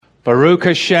Baruch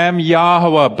Hashem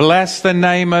Yahweh, bless the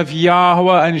name of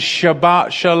Yahweh, and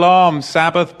Shabbat Shalom,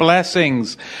 Sabbath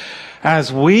blessings.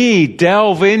 As we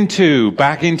delve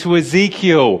back into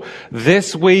Ezekiel,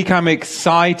 this week I'm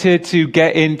excited to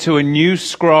get into a new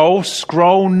scroll,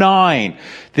 Scroll 9.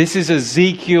 This is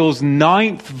Ezekiel's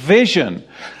 9th vision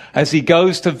as he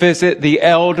goes to visit the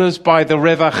elders by the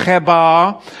river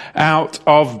Chebar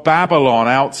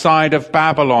outside of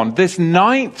Babylon. This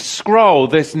 9th scroll,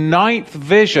 this 9th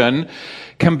vision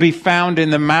can be found in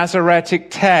the Masoretic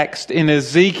text in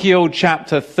Ezekiel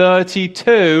chapter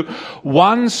 32.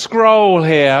 One scroll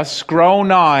here, scroll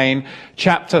 9,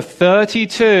 chapter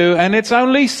 32, and it's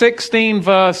only 16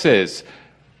 verses.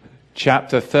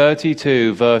 Chapter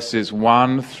 32, verses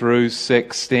 1 through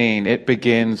 16. It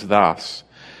begins thus.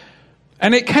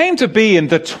 And it came to be in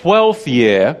the 12th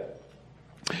year,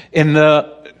 in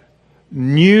the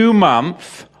new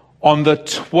month, on the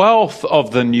 12th of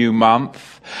the new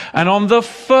month, and on the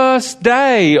first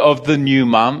day of the new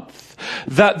month,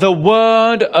 that the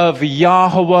word of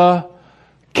Yahweh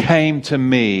came to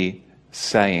me,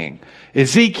 saying,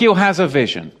 Ezekiel has a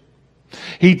vision.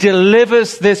 He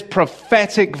delivers this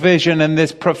prophetic vision and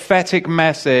this prophetic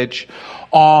message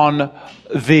on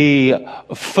the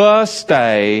first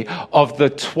day of the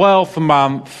 12th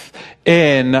month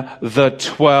in the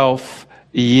 12th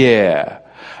year.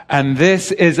 And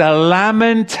this is a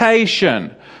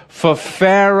lamentation for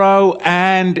Pharaoh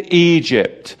and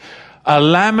Egypt. A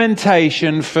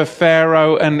lamentation for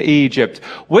Pharaoh and Egypt.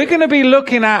 We're going to be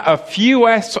looking at a few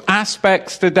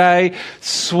aspects today,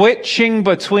 switching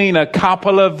between a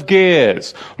couple of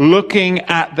gears, looking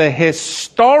at the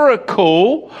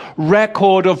historical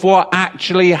record of what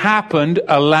actually happened,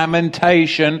 a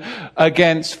lamentation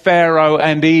against Pharaoh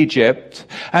and Egypt.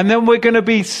 And then we're going to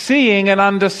be seeing and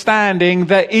understanding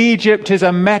that Egypt is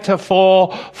a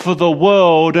metaphor for the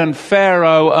world and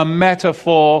Pharaoh a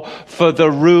metaphor for the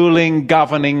ruling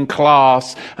governing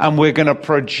class, and we're going to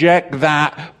project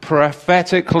that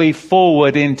prophetically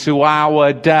forward into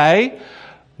our day,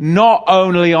 not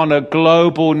only on a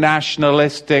global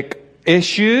nationalistic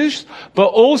issues, but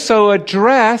also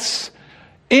address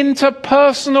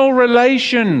interpersonal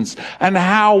relations and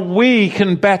how we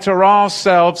can better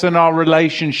ourselves and our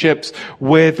relationships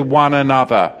with one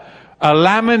another. A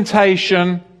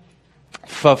lamentation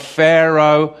for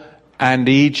Pharaoh and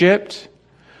Egypt,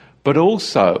 but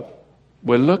also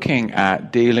we're looking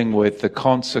at dealing with the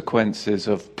consequences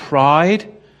of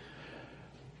pride.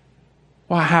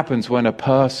 What happens when a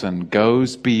person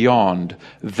goes beyond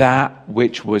that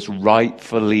which was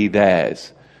rightfully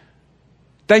theirs?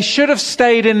 They should have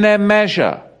stayed in their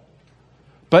measure,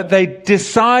 but they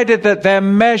decided that their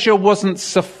measure wasn't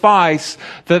suffice,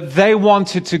 that they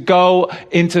wanted to go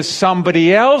into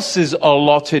somebody else's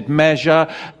allotted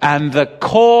measure, and the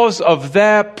cause of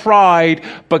their pride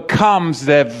becomes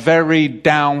their very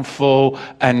downfall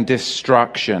and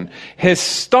destruction.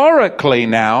 Historically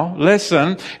now,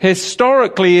 listen,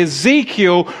 historically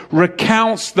Ezekiel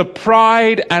recounts the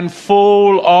pride and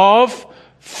fall of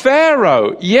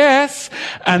Pharaoh, yes,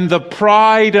 and the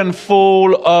pride and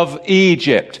fall of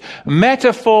Egypt.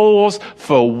 Metaphors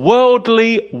for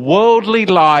worldly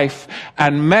life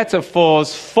and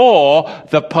metaphors for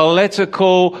the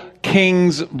political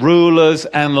kings, rulers,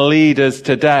 and leaders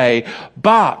today,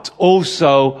 but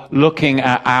also looking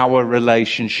at our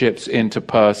relationships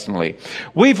interpersonally.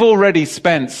 We've already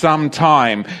spent some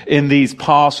time in these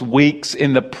past weeks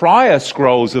in the prior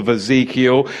scrolls of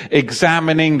Ezekiel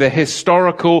examining the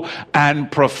historical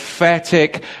and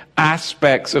prophetic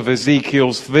aspects of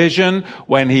Ezekiel's vision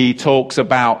when he talks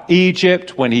about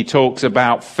Egypt, when he talks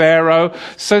about Pharaoh.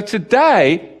 So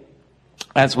today,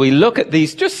 as we look at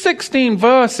these just 16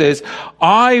 verses,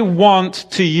 I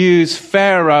want to use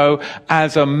Pharaoh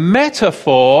as a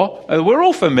metaphor, we're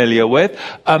all familiar with,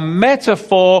 a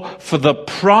metaphor for the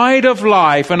pride of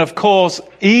life, and of course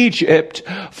Egypt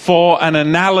for an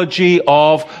analogy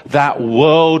of that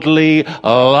worldly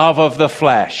love of the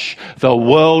flesh, the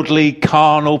worldly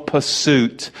carnal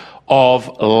pursuit of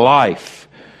life.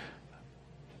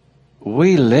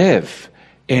 We live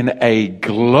in a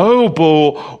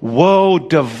global world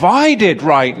divided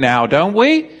right now, don't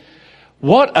we?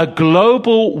 What a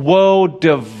global world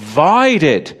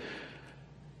divided.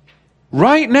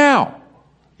 Right now,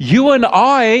 you and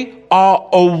I are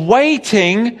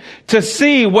awaiting to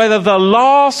see whether the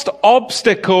last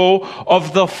obstacle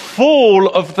of the fall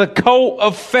of the cult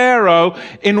of Pharaoh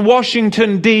in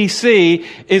Washington, D.C.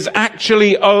 is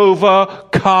actually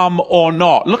overcome or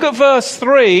not. Look at verse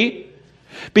 3.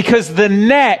 Because the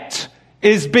net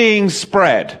is being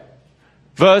spread.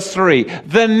 Verse 3,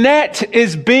 the net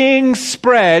is being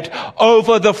spread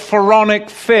over the pharaonic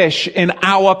fish in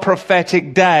our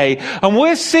prophetic day. And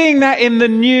we're seeing that in the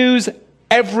news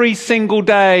every single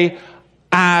day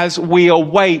as we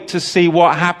await to see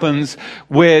what happens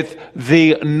with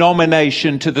the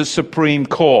nomination to the Supreme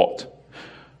Court.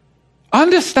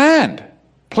 Understand,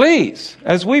 please,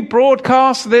 as we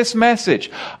broadcast this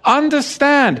message,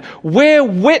 understand we're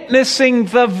witnessing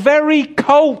the very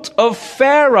cult of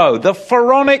Pharaoh, the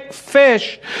pharaonic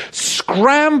fish,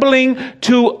 scrambling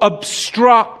to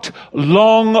obstruct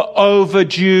long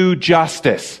overdue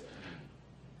justice.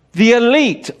 The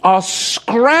elite are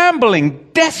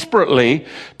scrambling desperately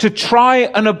to try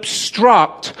and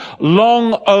obstruct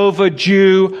long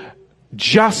overdue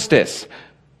justice.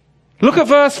 Look at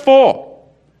verse 4.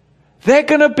 They're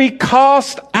going to be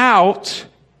cast out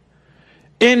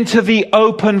into the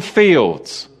open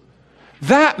fields.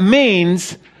 That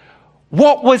means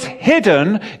what was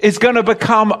hidden is going to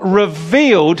become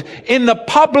revealed in the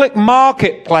public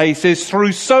marketplaces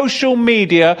through social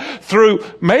media, through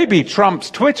maybe Trump's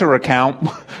Twitter account.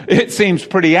 It seems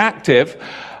pretty active.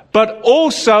 But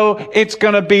also it's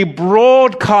going to be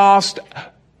broadcast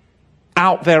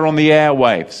out there on the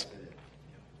airwaves.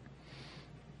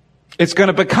 It's going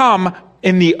to become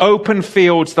in the open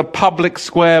fields, the public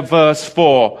square, verse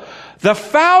 4. The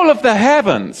fowl of the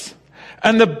heavens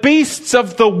and the beasts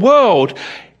of the world,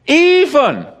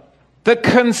 even the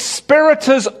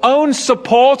conspirators' own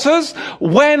supporters,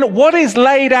 when what is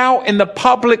laid out in the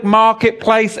public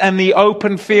marketplace and the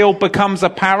open field becomes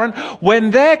apparent,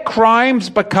 when their crimes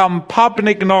become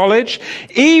public knowledge,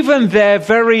 even their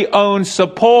very own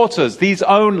supporters, these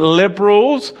own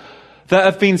liberals that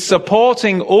have been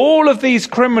supporting all of these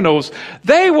criminals,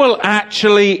 they will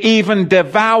actually even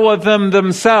devour them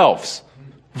themselves.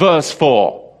 Verse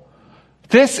 4.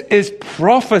 This is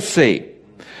prophecy.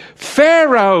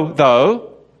 Pharaoh,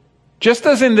 though, just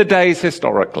as in the days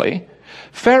historically,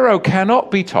 Pharaoh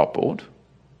cannot be toppled.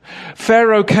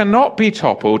 Pharaoh cannot be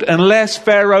toppled unless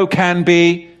Pharaoh can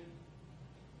be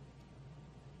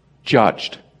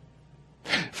judged.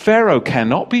 Pharaoh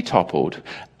cannot be toppled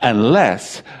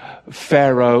unless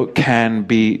Pharaoh can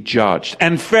be judged.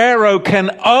 And Pharaoh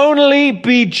can only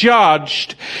be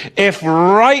judged if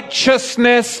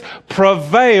righteousness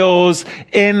prevails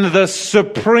in the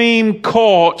Supreme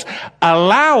Court,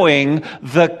 allowing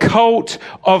the cult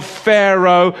of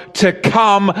Pharaoh to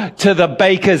come to the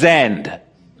baker's end.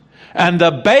 And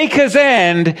the baker's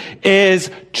end is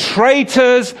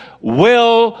traitors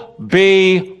will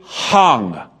be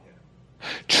hung.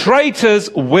 Traitors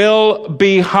will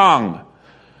be hung.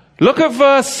 Look at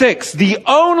verse 6. The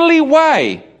only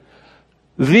way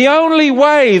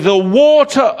the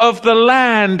water of the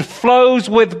land flows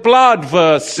with blood,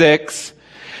 verse 6,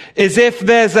 is if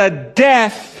there's a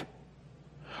death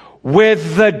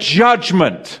with the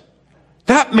judgment.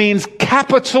 That means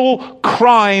capital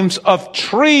crimes of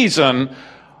treason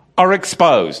are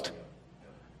exposed.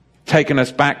 Taking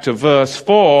us back to verse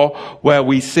 4, where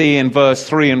we see in verse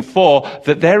 3 and 4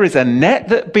 that there is a net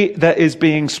that is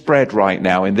being spread right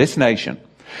now in this nation.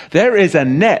 There is a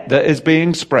net that is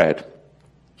being spread.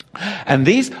 And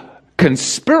these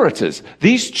conspirators,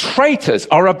 these traitors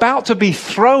are about to be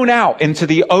thrown out into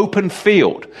the open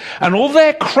field. And all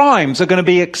their crimes are going to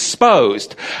be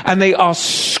exposed. And they are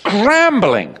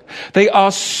scrambling. They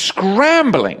are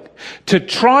scrambling to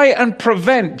try and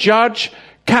prevent Judge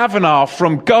Kavanaugh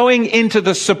from going into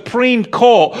the Supreme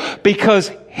Court,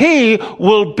 because he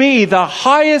will be the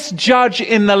highest judge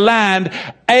in the land,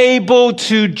 able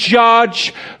to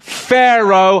judge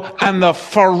Pharaoh and the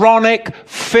pharaonic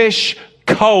fish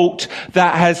cult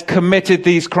that has committed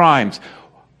these crimes.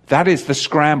 That is the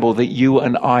scramble that you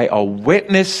and I are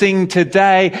witnessing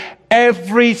today,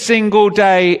 every single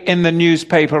day in the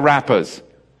newspaper wrappers.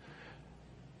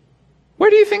 Where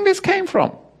do you think this came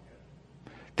from?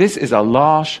 This is a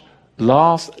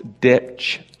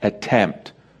last-ditch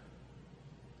attempt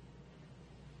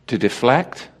to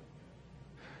deflect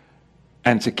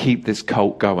and to keep this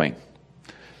cult going.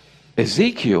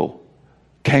 Ezekiel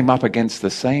came up against the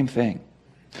same thing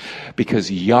because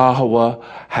Yahweh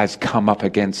has come up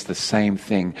against the same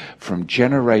thing from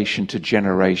generation to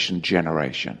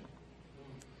generation.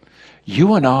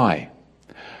 You and I,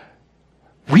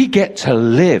 we get to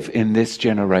live in this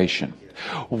generation.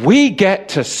 We get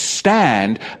to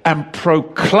stand and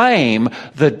proclaim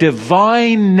the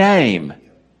divine name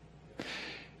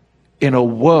in a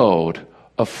world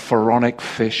of pharaonic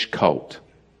fish cult.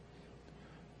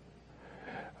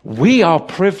 We are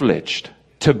privileged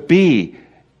to be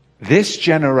this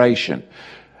generation.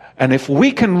 And if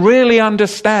we can really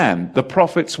understand the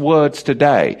prophet's words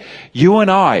today, you and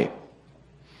I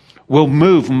will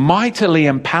move mightily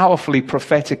and powerfully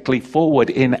prophetically forward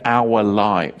in our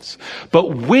lives.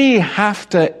 But we have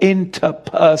to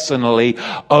interpersonally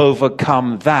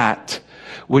overcome that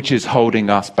which is holding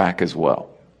us back as well.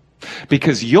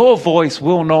 Because your voice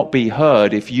will not be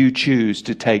heard if you choose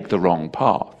to take the wrong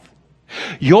path.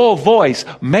 Your voice,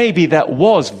 maybe that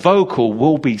was vocal,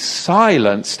 will be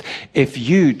silenced if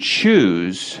you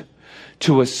choose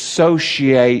to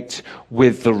associate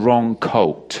with the wrong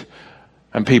cult.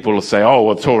 And people will say, oh,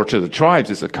 well, Torah to the Tribes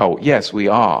is a cult. Yes, we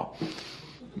are.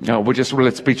 No,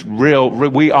 let's be real.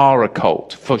 We are a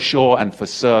cult, for sure and for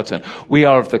certain. We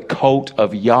are of the cult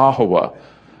of Yahweh,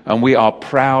 and we are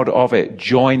proud of it.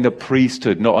 Join the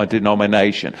priesthood, not a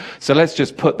denomination. So let's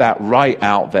just put that right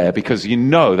out there, because you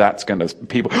know that's going to,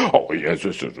 people, oh, yes,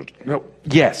 no.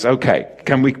 Yes, okay.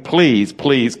 Can we please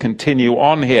continue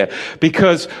on here?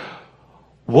 Because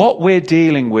what we're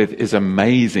dealing with is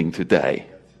amazing today.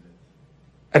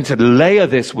 And to layer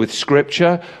this with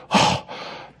scripture,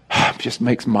 just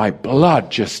makes my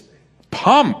blood just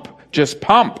pump.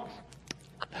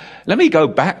 Let me go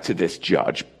back to this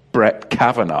judge, Brett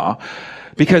Kavanaugh,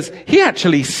 because he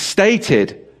actually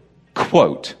stated,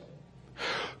 quote,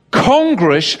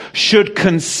 Congress should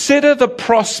consider the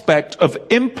prospect of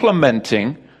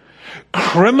implementing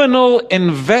criminal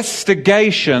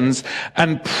investigations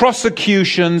and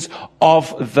prosecutions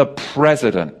of the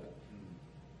president.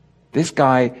 This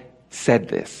guy said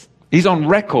this. He's on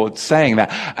record saying that.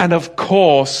 And of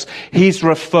course, he's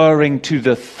referring to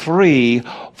the 3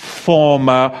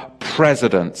 former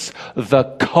presidents, the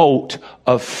cult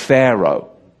of Pharaoh.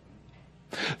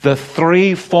 The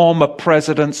 3 former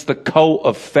presidents, the cult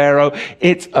of Pharaoh,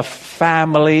 it's a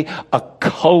family, a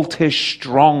cultish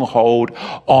stronghold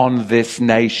on this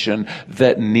nation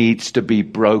that needs to be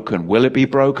broken. Will it be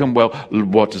broken? Well,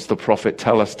 what does the prophet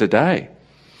tell us today?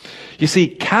 You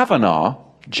see,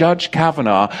 Judge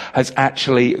Kavanaugh has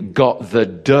actually got the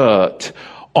dirt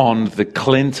on the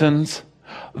Clintons,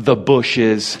 the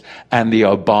Bushes, and the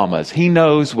Obamas. He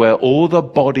knows where all the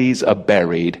bodies are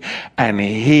buried, and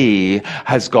he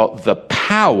has got the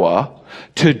power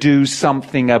to do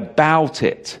something about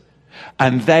it.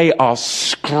 And they are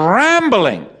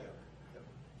scrambling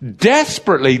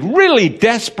desperately, really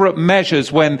desperate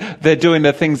measures when they're doing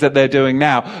the things that they're doing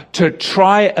now to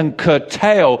try and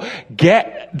curtail,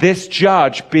 get this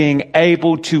judge being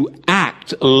able to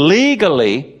act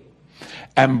legally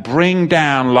and bring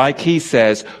down, like he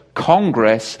says,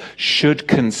 Congress should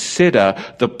consider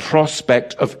the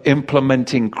prospect of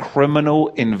implementing criminal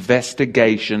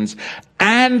investigations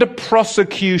and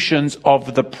prosecutions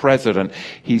of the president.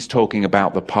 He's talking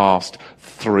about the past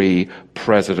 3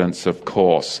 presidents, of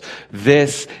course.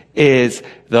 This is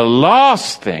the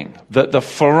last thing that the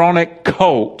Pharaonic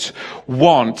cult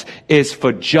want, is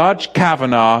for Judge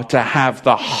Kavanaugh to have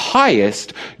the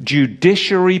highest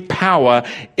judiciary power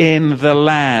in the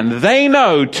land. They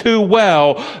know too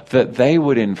well that they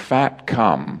would in fact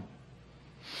come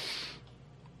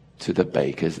to the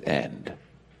baker's end.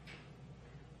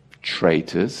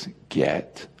 Traitors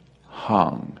get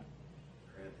hung.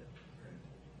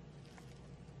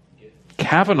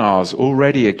 Kavanaugh's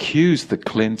already accused the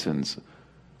Clintons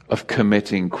of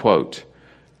committing, quote,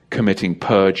 committing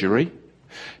perjury,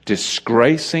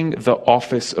 disgracing the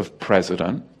office of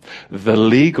president, the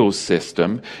legal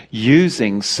system,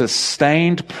 using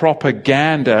sustained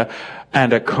propaganda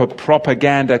and a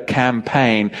propaganda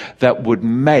campaign that would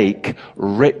make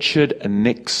Richard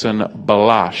Nixon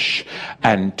blush,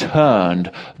 and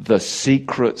turned the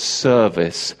Secret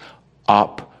Service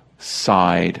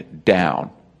upside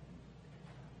down.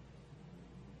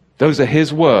 Those are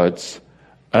his words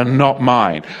and not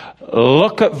mine.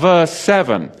 Look at verse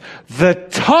 7. The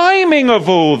timing of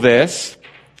all this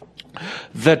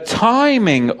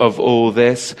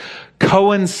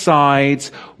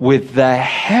coincides with the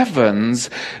heavens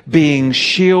being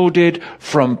shielded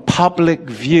from public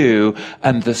view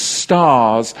and the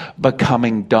stars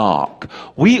becoming dark.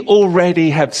 We already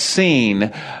have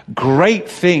seen great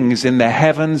things in the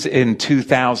heavens in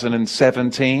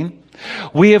 2017.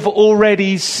 We have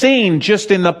already seen,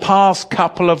 just in the past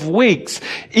couple of weeks,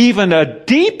 even a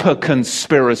deeper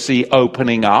conspiracy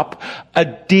opening up, a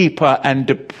deeper and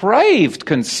depraved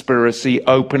conspiracy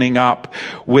opening up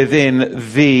within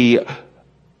the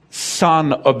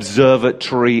Sun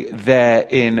Observatory there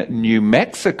in New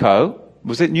Mexico.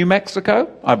 Was it New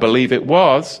Mexico? I believe it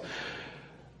was.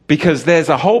 Because there's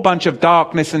a whole bunch of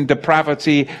darkness and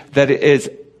depravity that is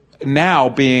now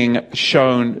being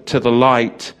shown to the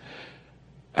light.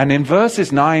 And in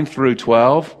verses 9 through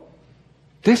 12,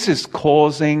 this is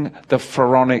causing the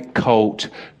Pharaonic cult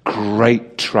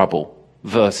great trouble.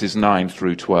 Verses 9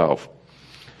 through 12.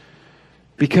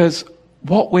 Because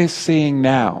what we're seeing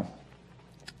now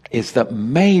is that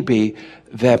maybe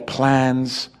their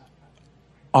plans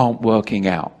aren't working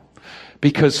out.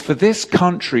 Because for this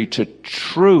country to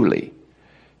truly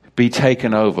be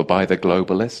taken over by the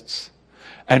globalists,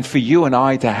 and for you and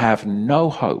I to have no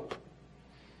hope,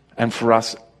 and for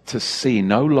us to see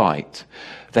no light,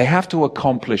 they have to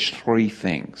accomplish 3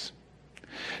 things.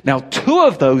 Now, 2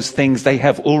 of those things they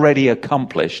have already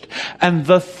accomplished, and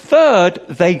the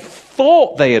 3rd they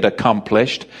thought they had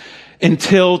accomplished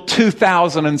until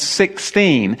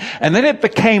 2016. And then it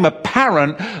became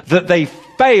apparent that they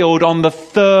failed on the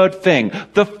 3rd thing.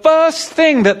 The first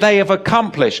thing that they have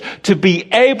accomplished, to be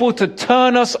able to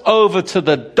turn us over to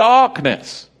the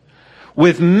darkness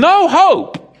with no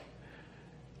hope,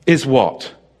 is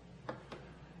what?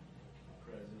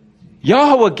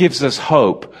 Yahweh gives us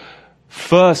hope.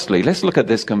 Firstly, let's look at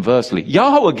this conversely.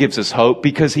 Yahweh gives us hope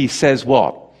because he says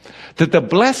what? That the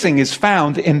blessing is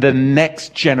found in the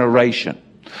next generation.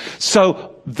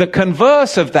 So the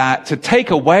converse of that, to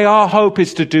take away our hope,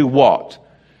 is to do what?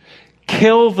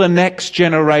 Kill the next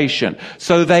generation.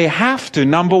 So they have to,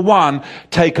 number 1,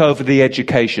 take over the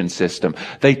education system.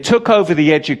 They took over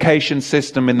the education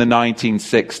system in the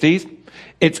 1960s.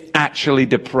 It's actually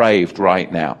depraved right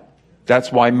now.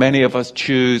 That's why many of us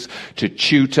choose to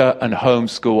tutor and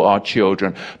homeschool our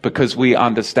children, because we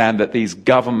understand that these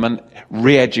government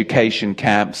re-education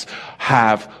camps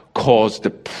have caused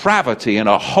depravity in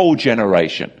a whole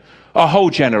generation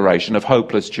of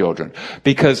hopeless children.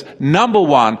 Because number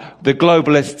 1, the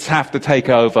globalists have to take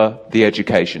over the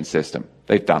education system.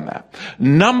 They've done that.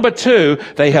 Number 2,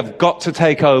 they have got to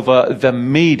take over the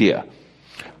media.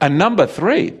 And number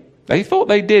 3, they thought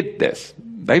they did this.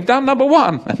 They've done number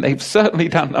 1, and they've certainly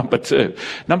done number 2.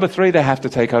 Number 3, they have to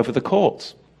take over the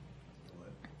courts.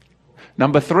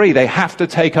 Number 3, they have to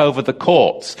take over the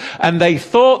courts. And they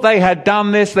thought they had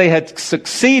done this, they had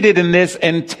succeeded in this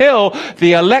until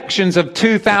the elections of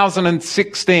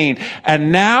 2016.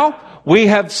 And now we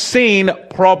have seen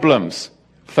problems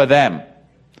for them.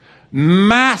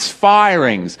 Mass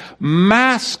firings,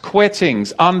 mass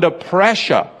quittings under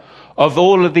pressure of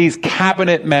all of these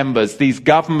cabinet members, these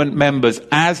government members,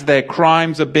 as their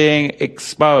crimes are being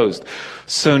exposed.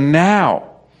 So now,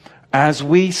 as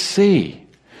we see,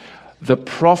 the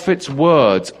prophet's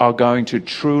words are going to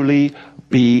truly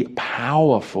be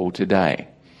powerful today.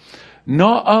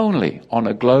 Not only on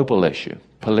a global issue,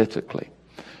 politically,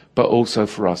 but also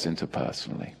for us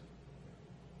interpersonally.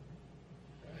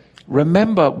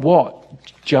 Remember what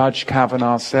Judge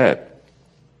Kavanaugh said.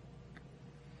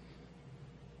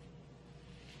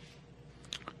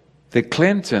 The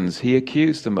Clintons, he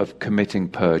accused them of committing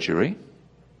perjury,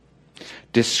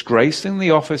 disgracing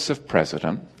the office of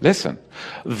president. Listen,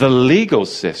 the legal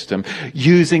system,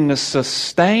 using a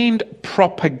sustained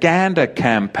propaganda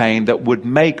campaign that would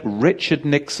make Richard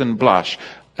Nixon blush.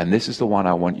 And this is the one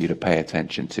I want you to pay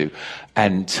attention to.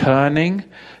 And turning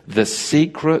the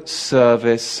Secret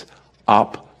Service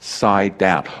upside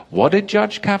down. What did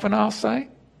Judge Kavanaugh say?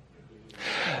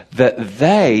 That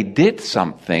they did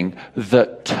something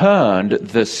that turned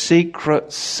the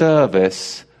Secret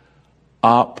Service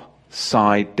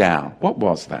upside down. What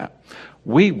was that?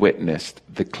 We witnessed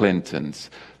the Clintons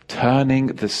turning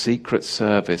the Secret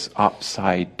Service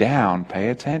upside down, pay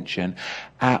attention,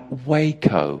 at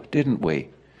Waco, didn't we?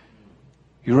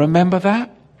 You remember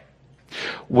that?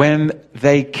 When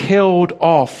they killed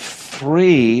off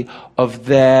 3 of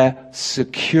their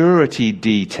security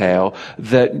detail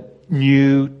that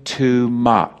knew too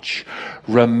much.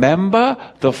 Remember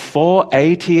the 4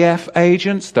 ATF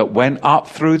agents that went up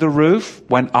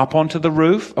onto the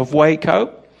roof of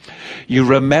Waco? You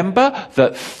remember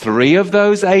that 3 of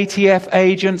those ATF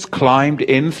agents climbed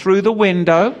in through the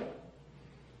window,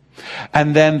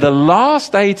 and then the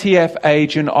last ATF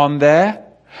agent on there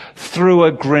threw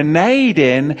a grenade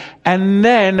in and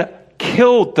then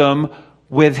killed them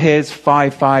with his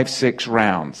 5.56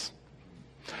 rounds.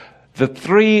 The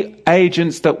 3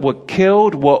 agents that were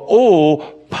killed were all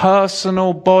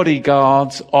personal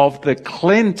bodyguards of the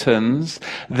Clintons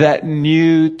that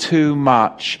knew too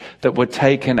much, that were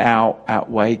taken out at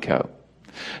Waco.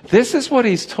 This is what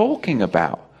he's talking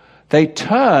about. They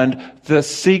turned the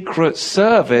Secret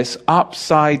Service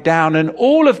upside down, and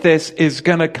all of this is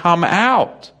going to come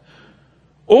out.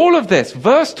 All of this.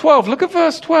 Verse 12. Look at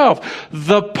verse 12.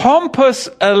 The pompous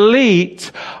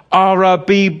elite are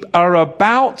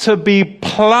about to be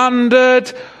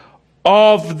plundered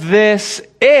of this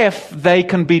if they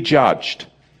can be judged.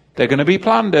 They're going to be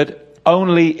plundered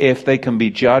only if they can be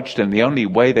judged, and the only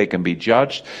way they can be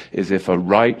judged is if a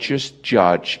righteous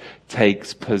judge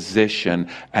takes position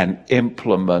and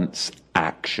implements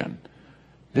action.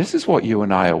 This is what you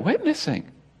and I are witnessing.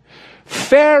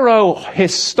 Pharaoh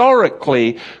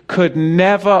historically could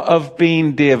never have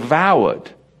been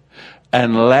devoured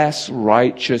unless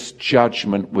righteous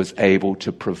judgment was able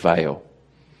to prevail.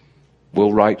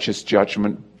 Will righteous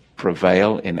judgment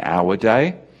prevail in our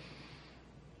day?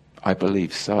 I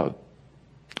believe so.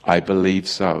 I believe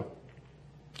so.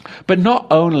 But not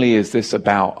only is this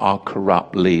about our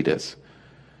corrupt leaders,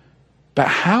 but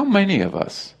how many of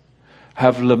us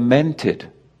have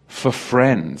lamented for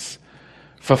friends,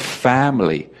 for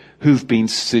family who've been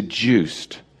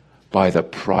seduced by the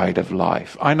pride of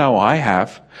life? I know I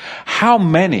have. How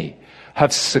many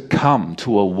have succumbed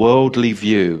to a worldly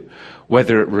view,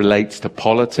 whether it relates to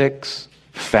politics,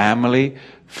 family,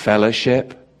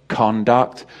 fellowship,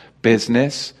 conduct,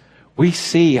 business? We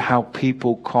see how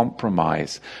people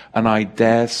compromise, and I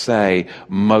dare say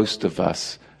most of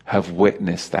us have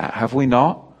witnessed that, have we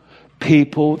not?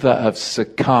 People that have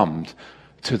succumbed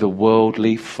to the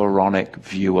worldly pharaonic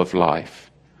view of life.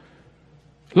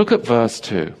 Look at verse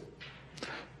 2.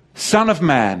 Son of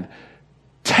man,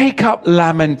 take up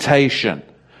lamentation.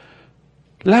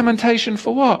 Lamentation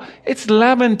for what? It's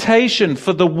lamentation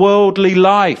for the worldly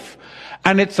life.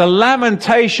 And it's a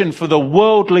lamentation for the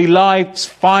worldly life's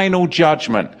final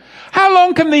judgment. How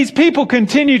long can these people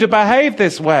continue to behave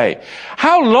this way?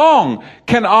 How long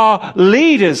can our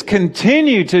leaders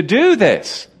continue to do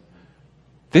this?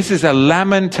 This is a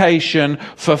lamentation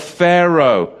for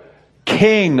Pharaoh,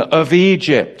 king of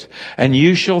Egypt. And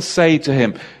you shall say to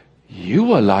him, you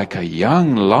were like a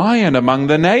young lion among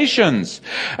the nations,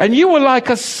 and you were like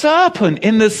a serpent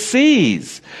in the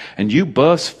seas. And you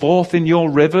burst forth in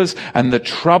your rivers, and the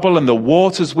trouble and the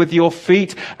waters with your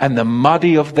feet, and the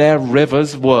muddy of their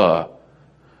rivers were.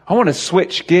 I want to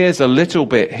switch gears a little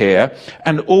bit here,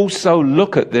 and also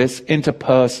look at this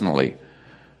interpersonally.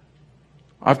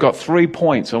 I've got 3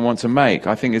 points I want to make.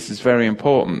 I think this is very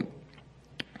important.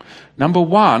 Number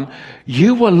one,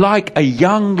 you were like a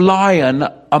young lion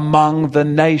among the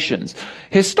nations.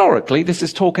 Historically, this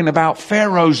is talking about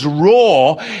Pharaoh's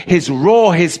roar.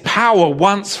 His power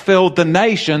once filled the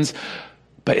nations.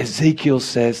 But Ezekiel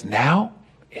says now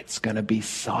it's going to be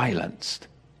silenced.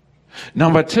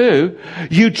 Number two,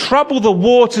 you trouble the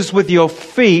waters with your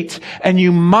feet and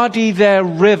you muddy their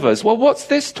rivers. Well, what's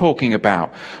this talking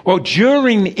about? Well,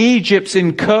 during Egypt's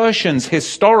incursions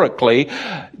historically,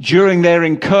 during their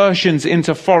incursions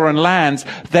into foreign lands,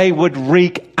 they would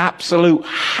wreak absolute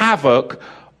havoc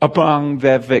among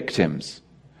their victims.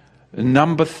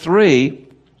 Number three,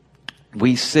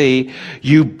 we see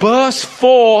you burst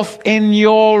forth in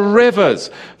your rivers.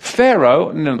 Pharaoh,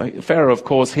 of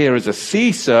course, here is a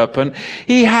sea serpent.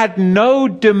 He had no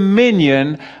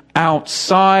dominion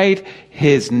outside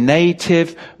his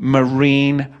native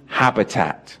marine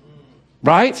habitat.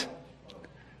 Right?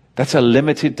 That's a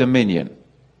limited dominion.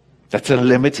 That's a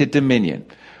limited dominion.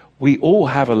 We all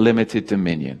have a limited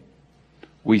dominion.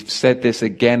 We've said this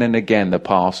again and again the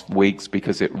past weeks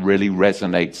because it really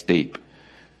resonates deep.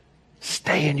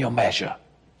 Stay in your measure.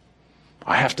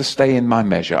 I have to stay in my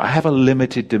measure. I have a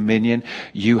limited dominion.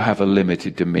 You have a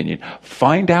limited dominion.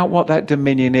 Find out what that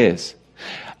dominion is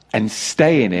and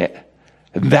stay in it.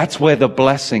 And that's where the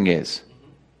blessing is.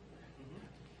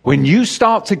 When you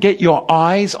start to get your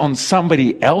eyes on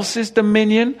somebody else's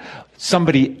dominion,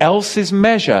 somebody else's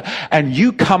measure, and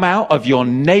you come out of your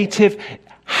native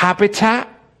habitat,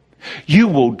 you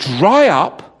will dry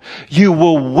up. You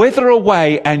will wither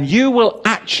away and you will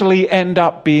actually end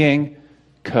up being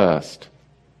cursed.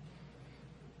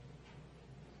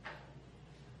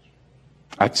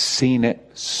 I've seen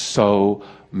it so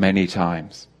many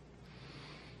times.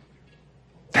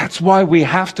 That's why we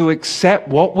have to accept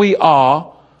what we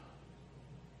are,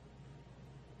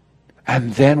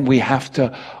 and then we have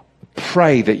to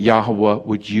pray that Yahweh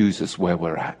would use us where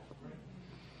we're at.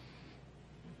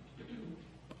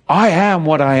 I am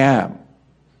what I am.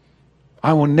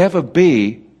 I will never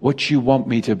be what you want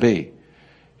me to be.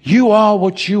 You are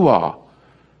what you are.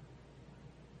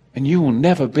 And you will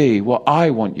never be what I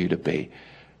want you to be.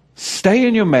 Stay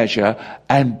in your measure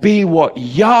and be what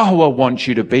Yahweh wants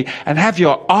you to be, and have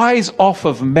your eyes off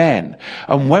of men.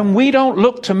 And when we don't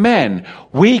look to men,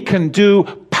 we can do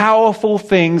powerful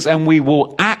things and we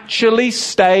will actually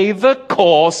stay the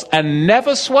course and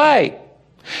never sway.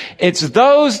 It's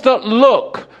those that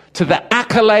look to the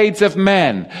accolades of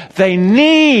men. They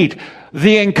need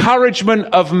the encouragement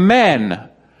of men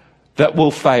that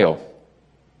will fail.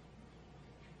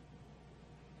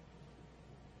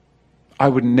 I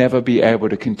would never be able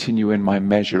to continue in my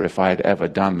measure if I had ever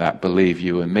done that, believe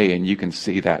you and me, and you can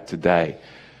see that today.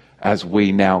 as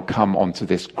we now come onto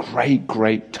this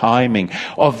great timing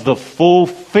of the full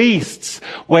feasts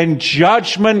when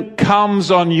judgment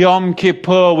comes on Yom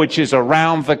Kippur, which is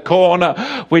around the corner,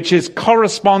 which is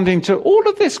corresponding to all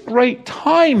of this great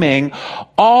timing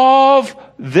of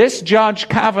this Judge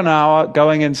Kavanaugh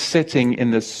going and sitting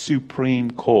in the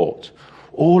Supreme Court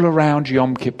all around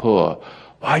Yom Kippur.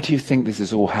 Why do you think this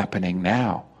is all happening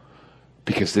now?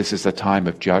 Because this is a time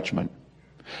of judgment.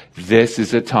 This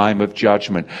is a time of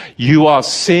judgment. You are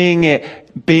seeing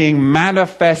it being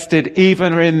manifested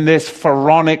even in this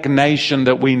pharaonic nation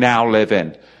that we now live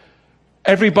in.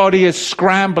 Everybody is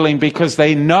scrambling because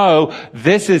they know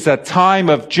this is a time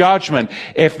of judgment.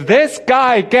 If this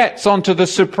guy gets onto the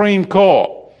Supreme Court,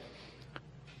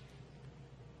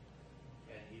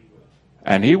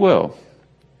 and he will,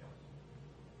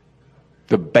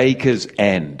 the baker's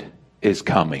end is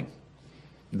coming.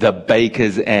 The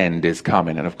baker's end is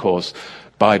coming. And of course,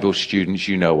 Bible students,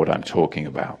 you know what I'm talking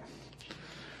about.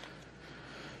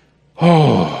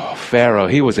 Oh, Pharaoh,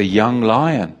 he was a young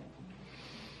lion.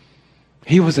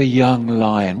 He was a young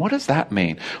lion. What does that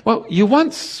mean? Well, you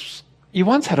once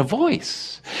had a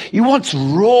voice. You once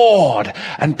roared,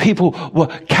 and people were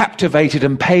captivated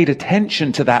and paid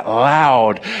attention to that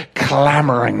loud,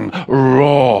 clamoring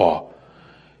roar.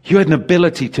 You had an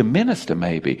ability to minister,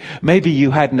 maybe. Maybe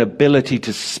you had an ability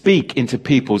to speak into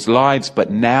people's lives, but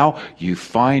now you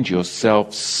find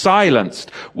yourself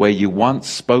silenced where you once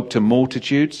spoke to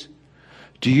multitudes.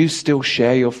 Do you still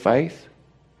share your faith?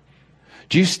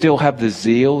 Do you still have the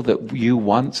zeal that you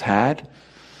once had?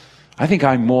 I think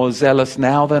I'm more zealous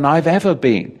now than I've ever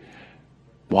been.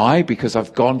 Why? Because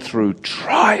I've gone through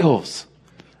trials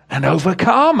and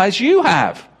overcome as you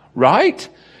have, right?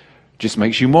 Just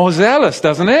makes you more zealous,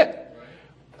 doesn't it?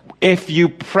 If you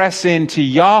press into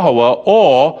Yahweh,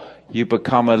 or you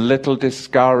become a little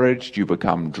discouraged, you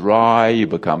become dry, you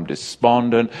become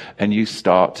despondent, and you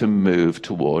start to move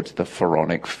towards the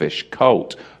pharaonic fish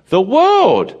cult. The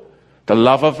world, the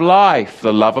love of life,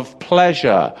 the love of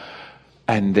pleasure.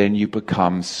 And then you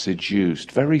become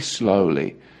seduced very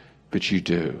slowly, but you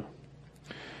do.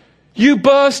 You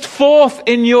burst forth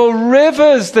in your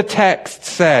rivers, the text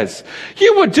says.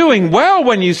 You were doing well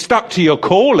when you stuck to your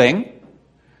calling.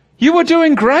 You were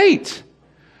doing great.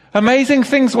 Amazing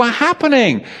things were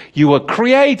happening. You were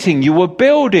creating, you were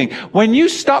building. When you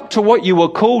stuck to what you were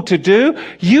called to do,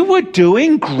 you were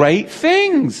doing great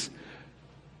things.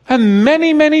 And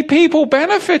many people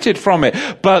benefited from it.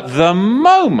 But the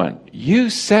moment you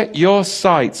set your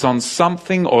sights on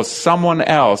something or someone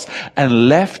else and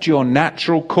left your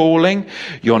natural calling,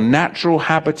 your natural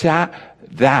habitat,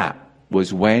 that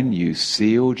was when you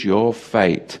sealed your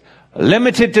fate.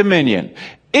 Limited dominion.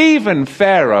 Even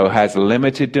Pharaoh has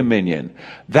limited dominion.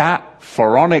 That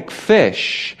pharaonic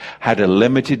fish had a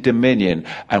limited dominion.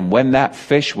 And when that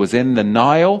fish was in the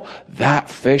Nile, that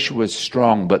fish was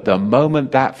strong. But the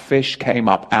moment that fish came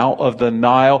up out of the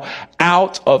Nile,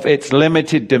 out of its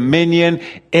limited dominion,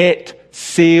 it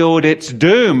sealed its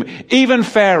doom. Even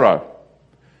Pharaoh.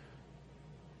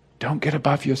 Don't get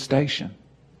above your station.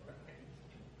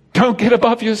 Don't get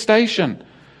above your station.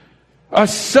 A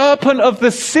serpent of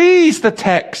the seas, the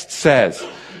text says.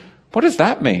 What does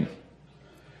that mean?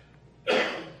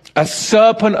 A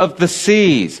serpent of the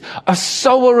seas, a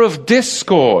sower of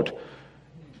discord.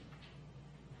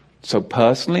 So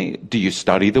personally, do you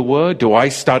study the word? Do I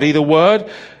study the word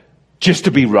just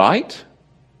to be right?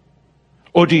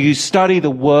 Or do you study the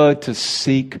word to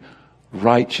seek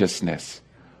righteousness?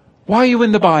 Why are you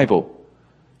in the Bible?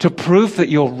 To prove that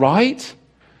you're right?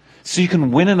 So you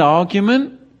can win an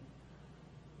argument?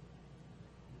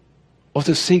 Or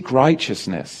to seek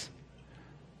righteousness?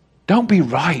 Don't be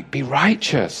right, be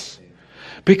righteous.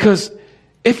 Because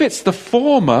if it's the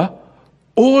former,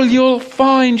 all you'll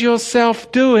find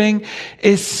yourself doing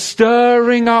is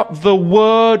stirring up the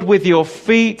word with your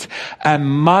feet and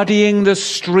muddying the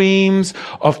streams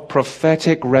of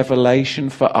prophetic revelation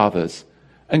for others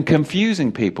and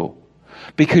confusing people.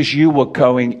 Because you were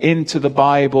going into the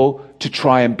Bible to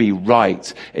try and be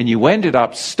right. And you ended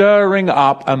up stirring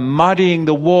up and muddying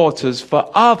the waters for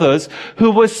others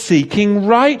who were seeking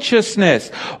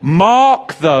righteousness.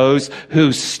 Mark those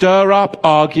who stir up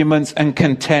arguments and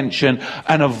contention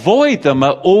and avoid them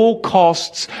at all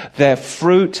costs. Their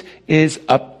fruit is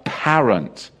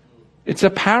apparent. It's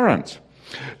apparent.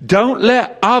 Don't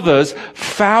let others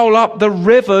foul up the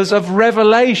rivers of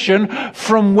revelation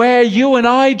from where you and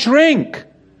I drink.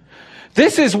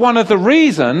 This is one of the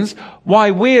reasons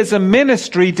why we as a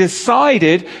ministry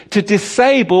decided to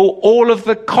disable all of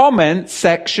the comment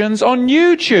sections on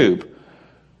YouTube.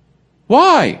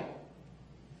 Why?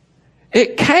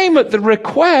 It came at the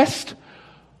request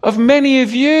of many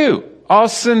of you, our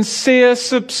sincere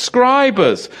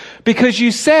subscribers, because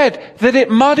you said that it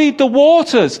muddied the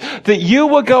waters, that you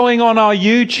were going on our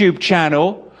YouTube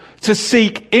channel to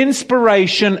seek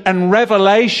inspiration and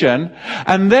revelation,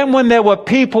 and then when there were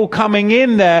people coming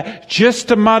in there just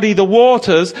to muddy the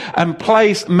waters and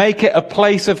make it a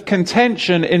place of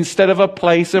contention instead of a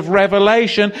place of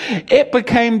revelation, it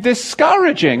became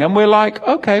discouraging. And we're like,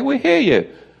 okay, we hear you.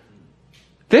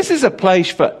 This is a place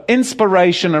for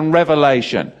inspiration and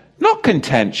revelation, not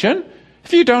contention.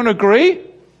 If you don't agree,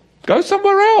 go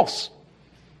somewhere else.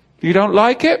 If you don't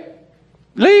like it,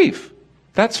 leave.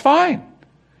 That's fine.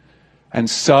 And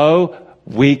so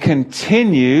we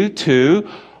continue to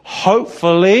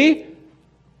hopefully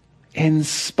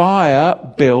inspire,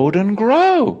 build, and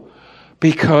grow.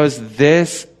 Because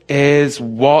this is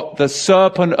what the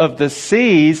serpent of the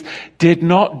seas did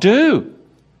not do.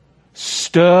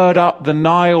 Stirred up the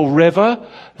Nile River,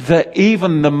 that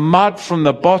even the mud from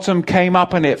the bottom came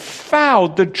up and it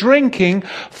fouled the drinking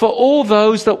for all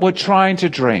those that were trying to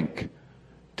drink.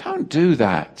 Don't do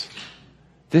that.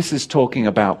 This is talking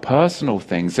about personal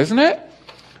things, isn't it?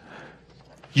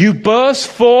 You burst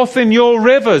forth in your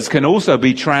rivers can also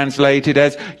be translated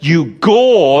as you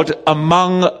gored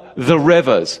among the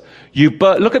rivers.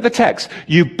 Look at the text.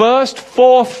 You burst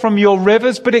forth from your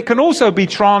rivers, but it can also be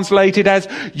translated as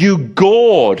you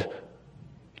gored,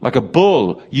 like a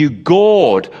bull. You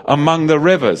gored among the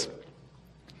rivers.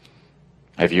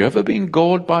 Have you ever been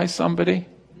gored by somebody?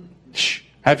 Shh.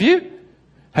 Have you?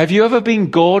 Have you ever been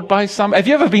gored by somebody? Have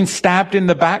you ever been stabbed in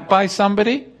the back by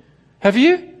somebody? Have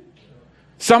you?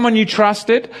 Someone you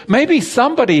trusted? Maybe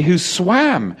somebody who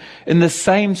swam in the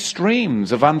same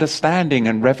streams of understanding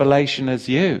and revelation as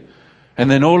you. And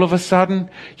then all of a sudden,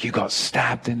 you got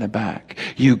stabbed in the back.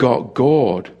 You got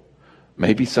gored.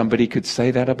 Maybe somebody could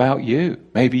say that about you.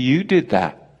 Maybe you did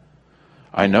that.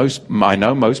 I know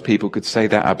most people could say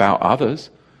that about others.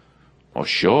 Well,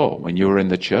 sure, when you were in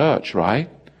the church, right?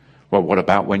 Well, what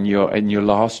about when you're in your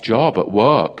last job at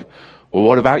work? Or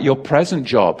what about your present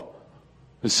job?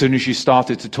 As soon as you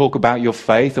started to talk about your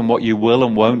faith and what you will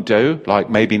and won't do, like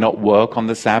maybe not work on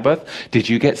the Sabbath, did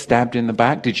you get stabbed in the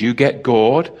back? Did you get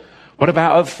gored? What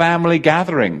about at family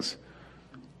gatherings?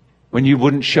 When you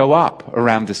wouldn't show up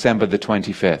around December the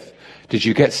 25th? Did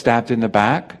you get stabbed in the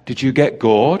back? Did you get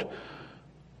gored?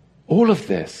 All of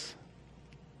this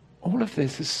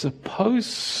is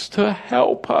supposed to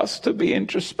help us to be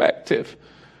introspective.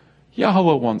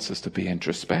 Yahweh wants us to be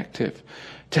introspective,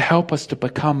 to help us to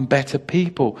become better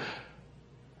people,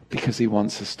 because he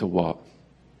wants us to what?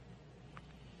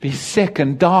 Be sick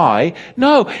and die?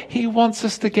 No, he wants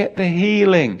us to get the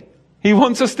healing. He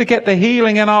wants us to get the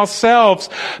healing in ourselves,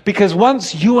 because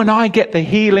once you and I get the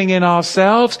healing in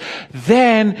ourselves,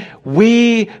 then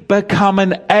we become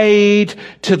an aid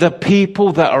to the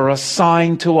people that are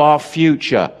assigned to our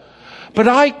future. But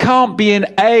I can't be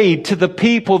an aid to the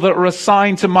people that are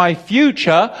assigned to my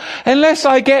future unless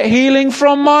I get healing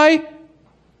from my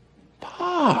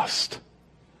past.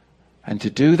 And to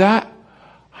do that,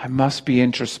 I must be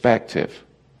introspective.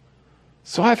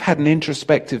 So I've had an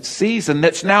introspective season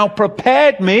that's now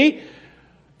prepared me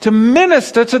to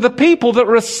minister to the people that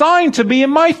are assigned to me in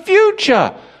my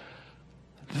future.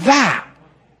 That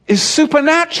is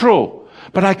supernatural.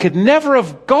 But I could never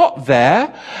have got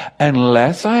there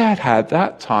unless I had had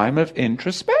that time of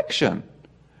introspection.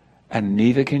 And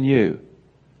neither can you.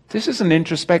 This is an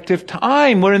introspective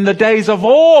time. We're in the days of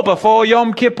awe before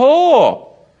Yom Kippur.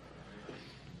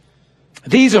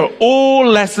 These are all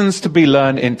lessons to be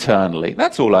learned internally.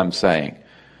 That's all I'm saying.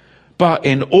 But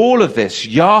in all of this,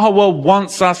 Yahweh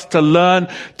wants us to learn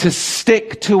to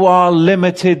stick to our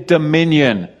limited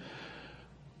dominion.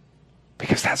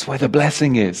 Because that's where the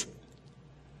blessing is.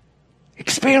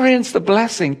 Experience the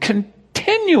blessing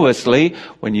continuously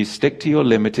when you stick to your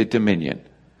limited dominion.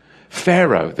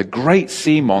 Pharaoh, the great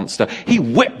sea monster, he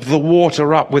whipped the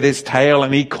water up with his tail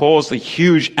and he caused a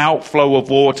huge outflow of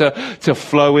water to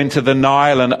flow into the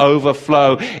Nile and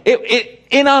overflow. It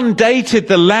inundated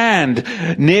the land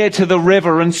near to the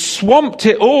river and swamped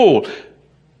it all.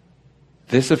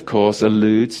 This, of course,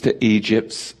 alludes to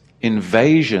Egypt's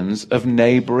invasions of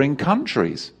neighboring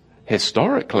countries,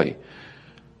 historically.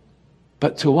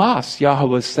 But to us,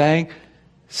 Yahweh is saying,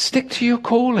 stick to your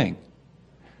calling.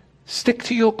 Stick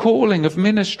to your calling of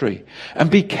ministry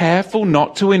and be careful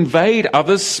not to invade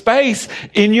others' space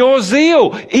in your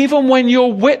zeal, even when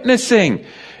you're witnessing.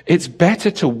 It's better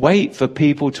to wait for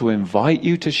people to invite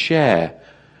you to share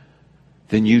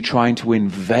than you trying to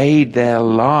invade their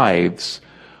lives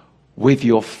with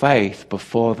your faith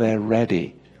before they're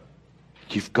ready.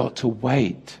 You've got to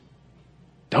wait.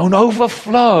 Don't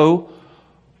overflow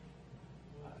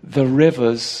the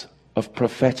rivers of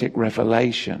prophetic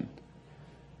revelation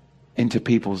into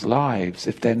people's lives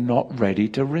if they're not ready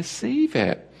to receive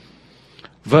it.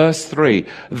 Verse 3,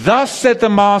 thus said the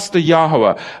Master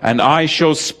Yahweh, and I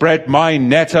shall spread my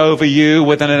net over you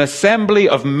with an assembly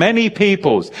of many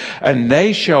peoples, and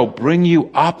they shall bring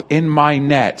you up in my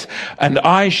net, and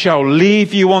I shall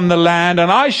leave you on the land,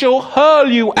 and I shall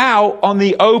hurl you out on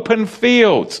the open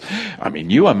fields. I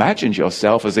mean, you imagined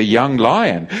yourself as a young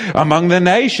lion among the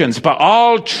nations, but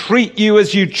I'll treat you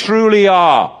as you truly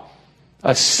are,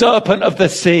 a serpent of the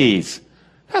seas.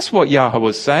 That's what Yahweh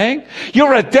was saying.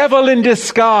 You're a devil in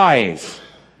disguise.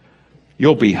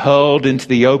 You'll be hurled into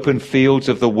the open fields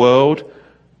of the world.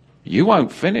 You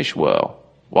won't finish well.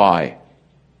 Why?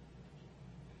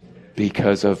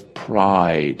 Because of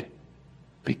pride.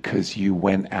 Because you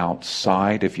went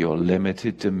outside of your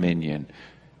limited dominion.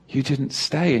 You didn't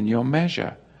stay in your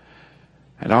measure.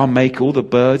 And I'll make all the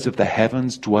birds of the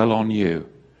heavens dwell on you.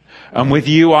 And with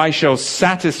you I shall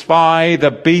satisfy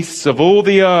the beasts of all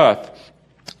the earth.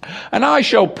 And I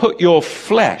shall put your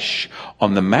flesh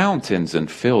on the mountains and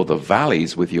fill the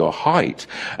valleys with your height.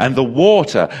 And the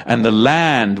water and the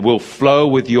land will flow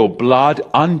with your blood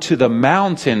unto the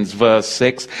mountains, verse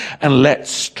 6, and let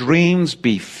streams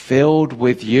be filled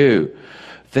with you.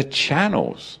 The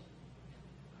channels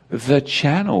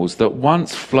that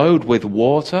once flowed with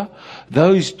water,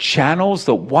 those channels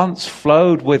that once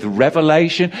flowed with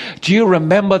revelation. Do you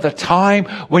remember the time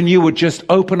when you would just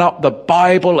open up the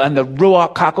Bible and the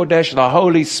Ruach HaKodesh, the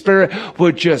Holy Spirit,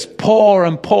 would just pour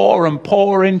and pour and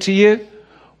pour into you?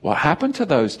 What happened to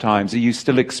those times? Are you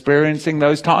still experiencing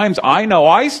those times? I know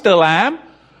I still am.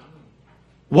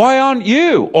 Why aren't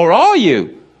you? Or are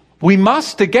you? We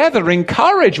must together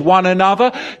encourage one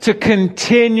another to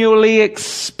continually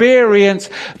experience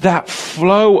that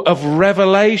flow of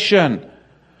revelation.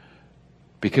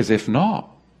 Because if not,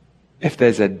 if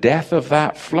there's a death of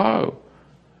that flow,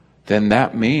 then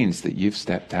that means that you've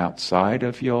stepped outside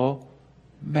of your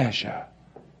measure.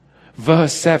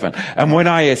 Verse 7, and when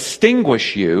I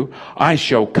extinguish you, I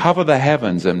shall cover the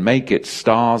heavens and make its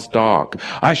stars dark.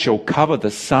 I shall cover the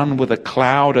sun with a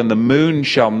cloud, and the moon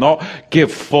shall not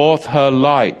give forth her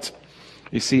light.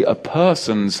 You see, a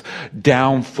person's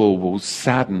downfall will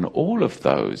sadden all of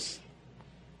those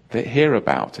that hear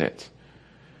about it,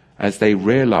 as they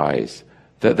realize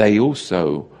that they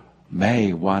also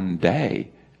may one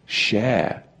day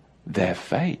share their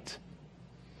fate.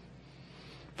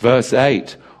 Verse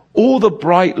 8, all the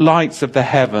bright lights of the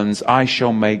heavens I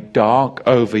shall make dark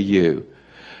over you,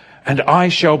 and I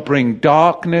shall bring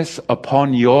darkness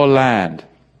upon your land,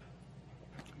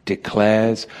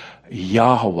 declares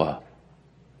Yahweh.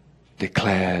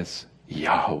 Declares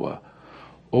Yahweh.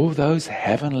 All those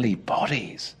heavenly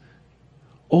bodies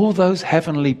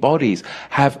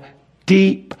have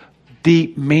deep,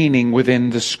 deep meaning within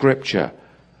the scripture.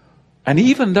 And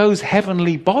even those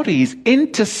heavenly bodies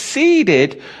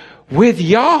interceded with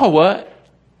Yahweh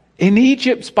in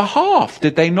Egypt's behalf,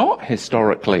 did they not,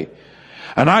 historically?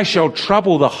 And I shall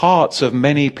trouble the hearts of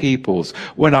many peoples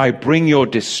when I bring your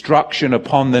destruction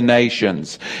upon the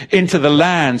nations, into the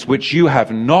lands which you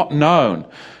have not known.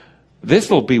 This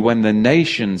will be when the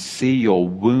nations see your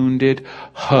wounded,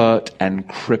 hurt, and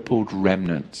crippled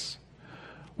remnants.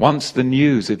 Once the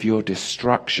news of your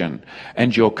destruction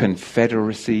and your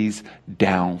confederacy's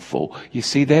downfall. You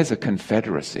see, there's a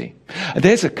confederacy.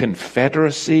 There's a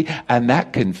confederacy, and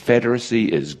that confederacy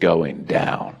is going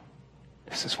down.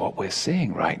 This is what we're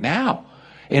seeing right now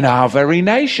in our very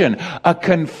nation. A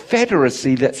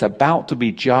confederacy that's about to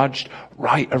be judged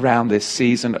right around this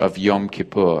season of Yom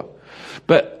Kippur.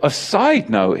 But a side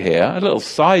note here, a little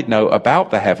side note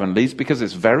about the heavenlies, because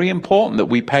it's very important that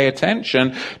we pay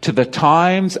attention to the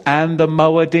times and the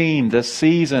Moedim, the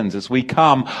seasons, as we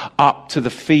come up to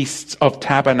the Feasts of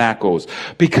Tabernacles.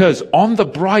 Because on the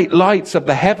bright lights of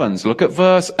the heavens, look at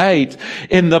verse 8,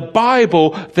 in the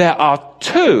Bible there are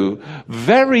two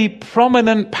very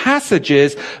prominent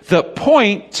passages that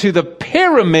point to the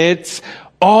pyramids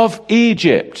of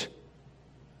Egypt.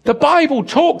 The Bible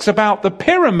talks about the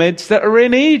pyramids that are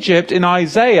in Egypt in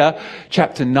Isaiah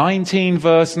chapter 19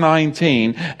 verse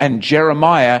 19 and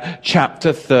Jeremiah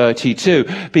chapter 32,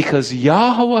 because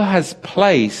Yahweh has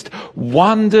placed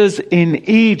wonders in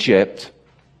Egypt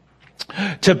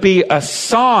to be a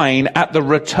sign at the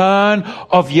return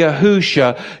of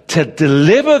Yahusha to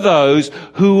deliver those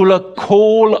who will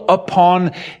call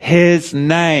upon his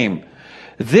name.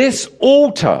 This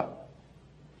altar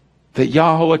that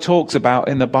Yahweh talks about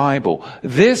in the Bible,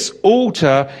 this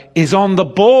altar is on the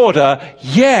border,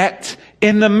 yet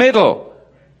in the middle.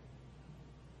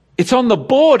 It's on the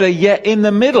border, yet in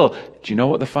the middle. Do you know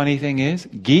what the funny thing is?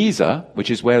 Giza, which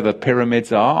is where the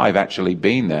pyramids are, I've actually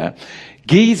been there.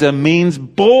 Giza means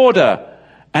border,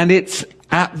 and it's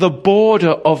at the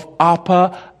border of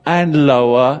Upper and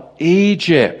Lower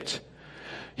Egypt.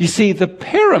 You see, the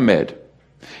pyramid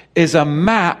is a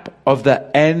map of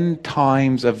the end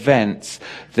times events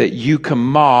that you can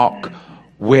mark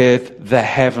with the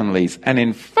heavenlies. And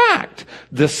in fact,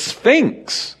 the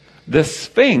Sphinx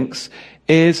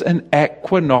is an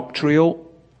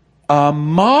equinoctial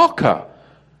marker.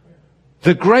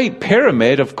 The Great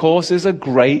Pyramid, of course, is a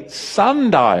great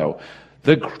sundial.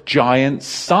 The giant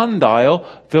sundial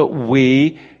that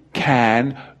we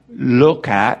can look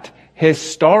at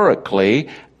historically,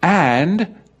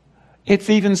 and it's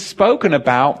even spoken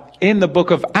about in the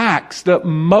book of Acts that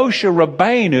Moshe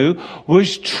Rabbeinu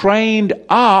was trained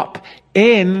up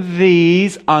in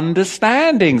these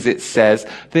understandings. It says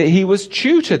that he was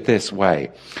tutored this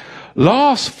way.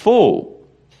 Last fall,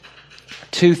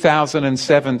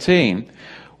 2017,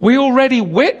 we already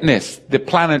witnessed the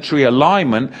planetary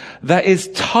alignment that is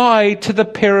tied to the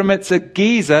pyramids at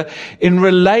Giza in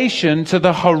relation to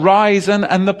the horizon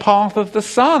and the path of the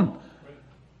sun.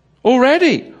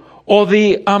 Already. Or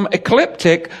the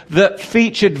ecliptic that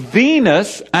featured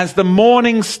Venus as the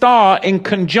morning star in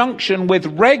conjunction with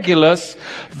Regulus,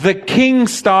 the king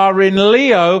star in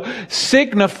Leo,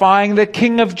 signifying the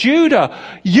king of Judah.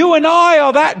 You and I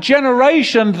are that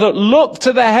generation that looked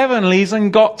to the heavenlies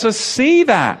and got to see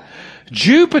that.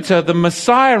 Jupiter, the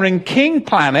Messiah and King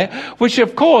planet, which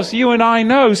of course you and I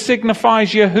know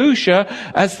signifies Yahusha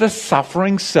as the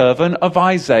suffering servant of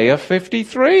Isaiah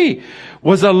 53,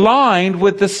 was aligned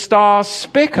with the star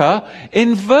Spica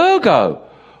in Virgo.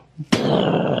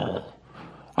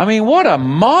 I mean, what a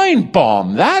mind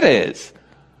bomb that is.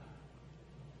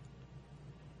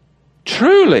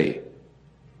 Truly.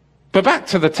 But back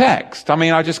to the text. I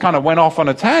mean, I just kind of went off on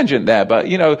a tangent there, but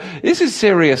this is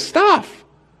serious stuff.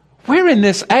 We're in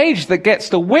this age that gets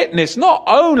to witness not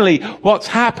only what's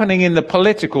happening in the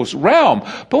political realm,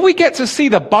 but we get to see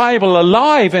the Bible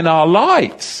alive in our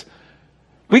lives.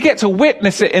 We get to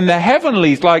witness it in the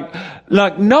heavenlies like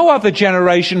no other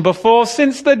generation before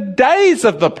since the days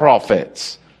of the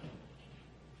prophets.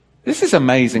 This is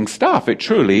amazing stuff. It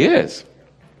truly is.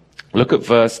 Look at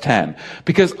verse 10.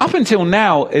 Because up until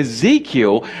now,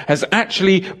 Ezekiel has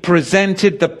actually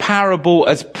presented the parable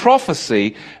as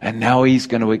prophecy, and now he's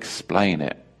going to explain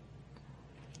it.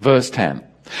 Verse 10.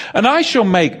 And I shall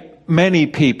make many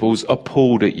peoples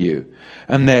appalled at you,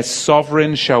 and their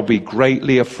sovereigns shall be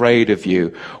greatly afraid of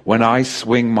you when I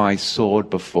swing my sword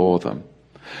before them.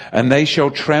 And they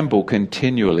shall tremble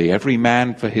continually, every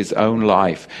man for his own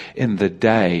life, in the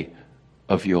day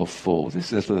of your fall.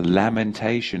 This is a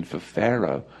lamentation for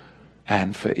Pharaoh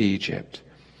and for Egypt.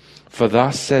 For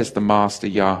thus says the Master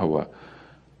Yahweh,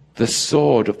 the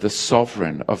sword of the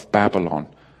sovereign of Babylon,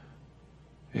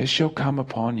 it shall come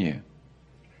upon you.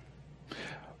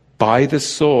 By the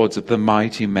swords of the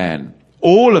mighty men,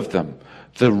 all of them,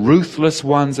 the ruthless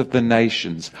ones of the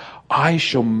nations, I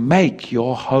shall make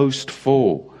your host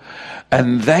fall,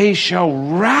 and they shall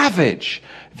ravage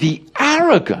the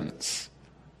arrogance.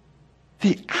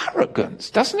 The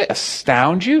arrogance. Doesn't it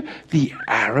astound you? The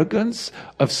arrogance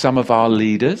of some of our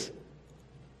leaders.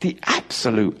 The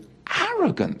absolute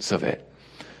arrogance of it.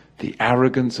 The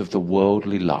arrogance of the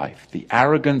worldly life. The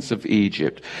arrogance of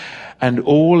Egypt. And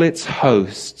all its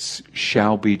hosts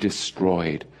shall be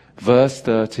destroyed. Verse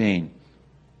 13.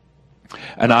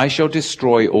 And I shall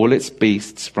destroy all its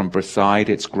beasts from beside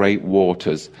its great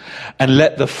waters, and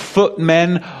let the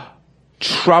footmen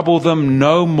trouble them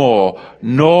no more,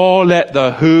 nor let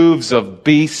the hooves of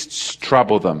beasts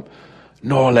trouble them.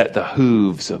 Nor let the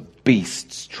hooves of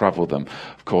beasts trouble them.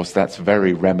 Of course, that's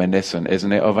very reminiscent,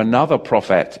 isn't it, of another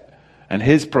prophet and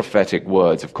his prophetic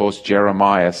words. Of course,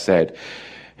 Jeremiah said,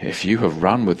 if you have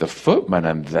run with the footmen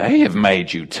and they have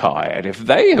made you tired, if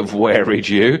they have wearied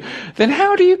you, then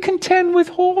how do you contend with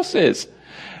horses?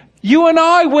 You and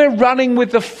I, we're running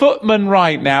with the footmen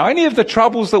right now. Any of the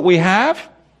troubles that we have,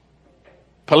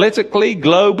 politically,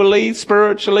 globally,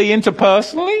 spiritually,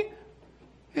 interpersonally,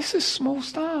 this is small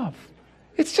stuff.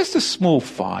 It's just a small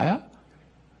fire.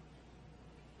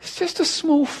 It's just a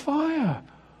small fire.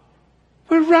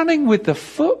 We're running with the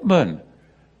footmen.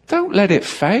 Don't let it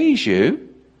faze you,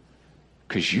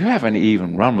 because you haven't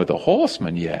even run with the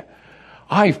horsemen yet.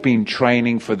 I've been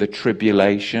training for the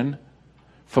tribulation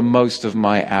for most of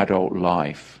my adult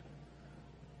life.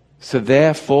 So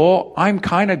therefore, I'm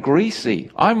kind of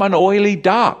greasy. I'm an oily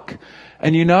duck.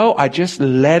 And I just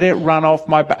let it run off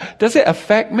my back. Does it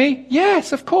affect me?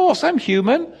 Yes, of course, I'm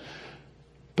human.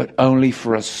 But only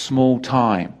for a small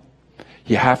time.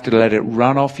 You have to let it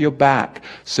run off your back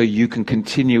so you can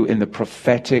continue in the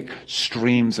prophetic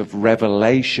streams of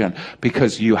revelation,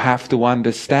 because you have to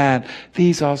understand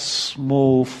these are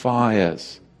small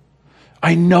fires.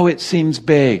 I know it seems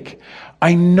big.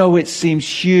 I know it seems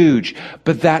huge,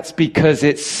 but that's because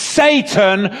it's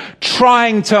Satan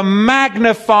trying to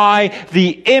magnify the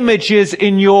images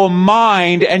in your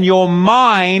mind and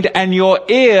your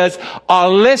ears are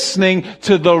listening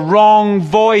to the wrong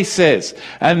voices.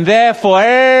 And therefore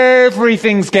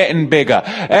everything's getting bigger.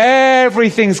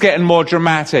 Everything's getting more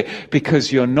dramatic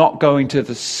because you're not going to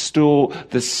the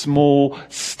small,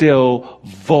 still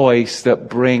voice that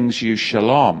brings you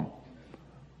shalom.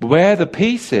 Where the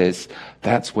peace is,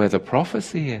 that's where the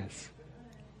prophecy is.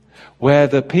 Where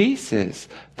the peace is,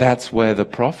 that's where the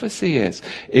prophecy is.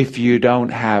 If you don't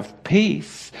have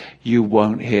peace, you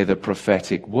won't hear the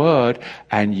prophetic word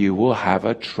and you will have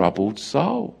a troubled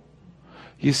soul.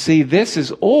 You see, this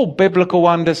is all biblical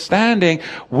understanding.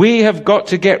 We have got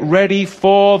to get ready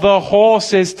for the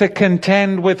horses to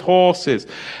contend with horses.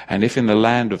 And if in the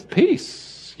land of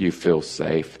peace you feel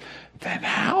safe, then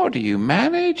how do you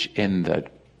manage in the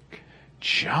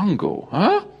jungle,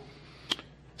 huh?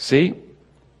 See,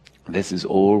 this is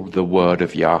all the word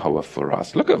of Yahweh for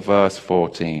us. Look at verse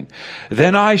 14.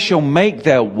 Then I shall make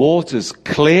their waters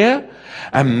clear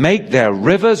and make their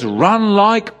rivers run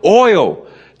like oil,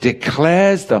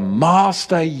 declares the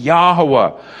Master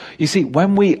Yahweh. You see,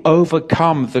 when we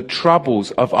overcome the troubles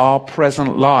of our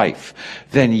present life,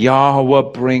 then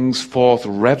Yahweh brings forth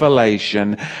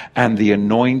revelation and the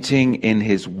anointing in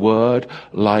his word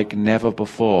like never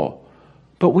before.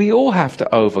 But we all have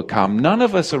to overcome. None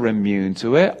of us are immune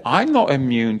to it. I'm not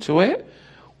immune to it.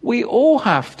 We all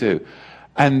have to.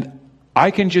 And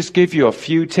I can just give you a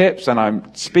few tips, and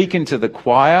I'm speaking to the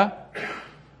choir,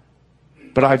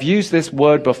 but I've used this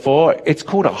word before. It's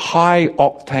called a high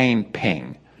octane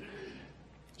ping.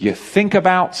 You think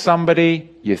about somebody,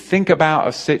 you think about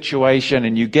a situation,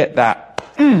 and you get that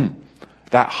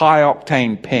high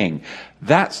octane ping.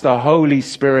 That's the Holy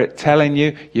Spirit telling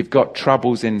you you've got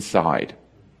troubles inside.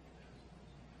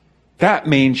 That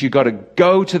means you've got to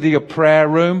go to the prayer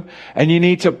room and you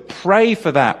need to pray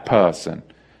for that person.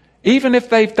 Even if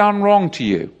they've done wrong to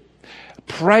you.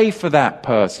 Pray for that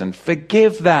person.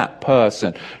 Forgive that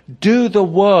person. Do the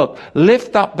work.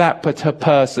 Lift up that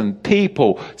person,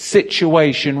 people,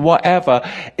 situation, whatever,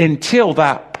 until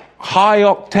that high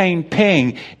octane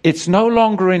ping, it's no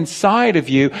longer inside of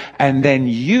you, and then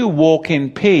you walk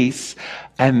in peace,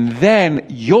 and then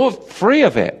you're free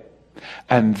of it.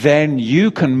 And then you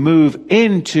can move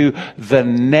into the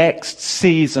next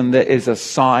season that is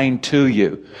assigned to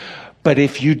you. But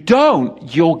if you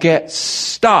don't, you'll get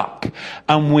stuck.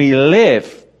 And we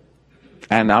live,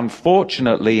 and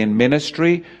unfortunately in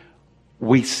ministry,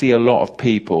 we see a lot of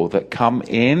people that come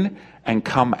in and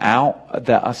come out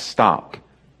that are stuck.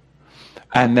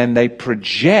 And then they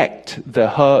project the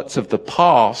hurts of the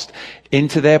past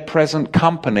into their present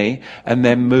company and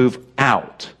then move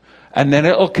out. And then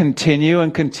it'll continue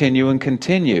and continue and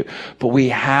continue. But we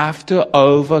have to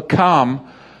overcome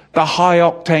the high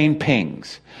octane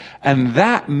pings. And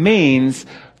that means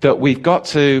that we've got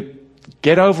to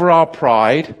get over our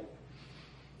pride.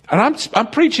 And I'm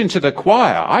preaching to the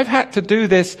choir. I've had to do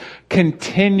this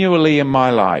continually in my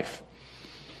life.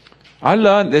 I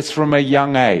learned this from a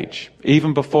young age.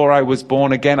 Even before I was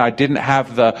born again, I didn't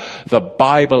have the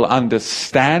Bible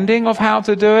understanding of how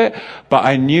to do it, but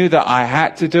I knew that I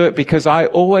had to do it because I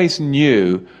always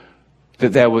knew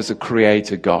that there was a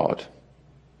creator God.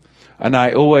 And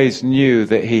I always knew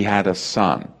that he had a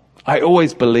son. I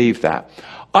always believed that.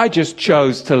 I just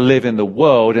chose to live in the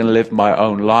world and live my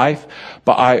own life,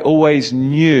 but I always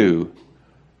knew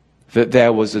that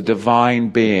there was a divine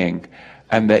being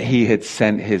and that he had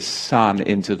sent his son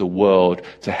into the world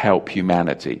to help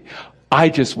humanity. I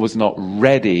just was not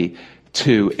ready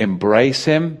to embrace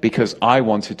him because I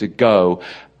wanted to go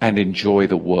and enjoy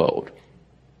the world.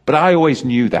 But I always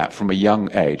knew that from a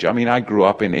young age. I mean, I grew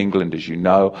up in England, as you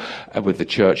know, with the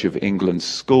Church of England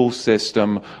school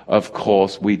system. Of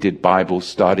course, we did Bible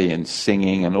study and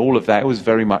singing and all of that. It was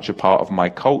very much a part of my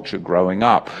culture growing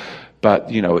up.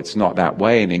 But, you know, it's not that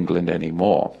way in England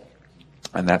anymore.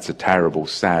 And that's a terrible,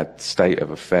 sad state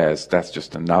of affairs. That's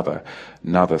just another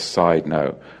side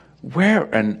note.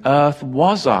 Where on earth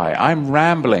was I? I'm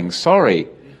rambling. Sorry.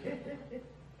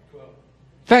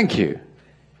 Thank you.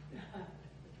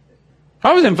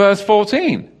 I was in verse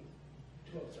 14.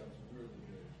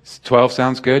 12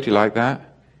 sounds good. You like that?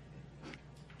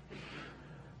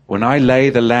 When I lay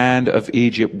the land of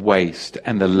Egypt waste,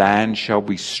 and the land shall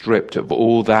be stripped of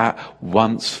all that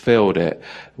once filled it,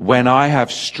 when I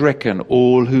have stricken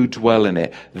all who dwell in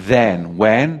it, then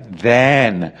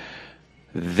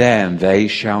they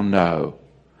shall know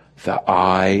that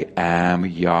I am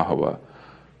Yahweh.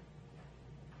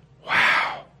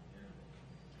 Wow.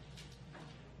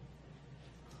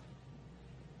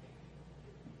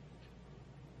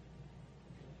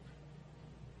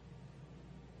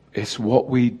 It's what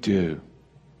we do.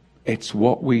 It's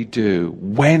what we do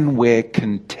when we're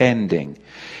contending.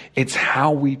 It's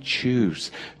how we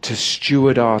choose to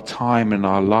steward our time and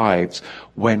our lives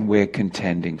when we're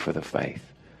contending for the faith.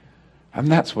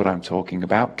 And that's what I'm talking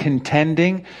about.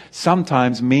 Contending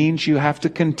sometimes means you have to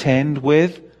contend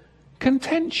with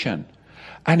contention.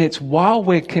 And it's while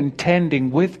we're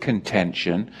contending with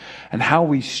contention and how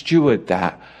we steward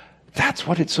that, that's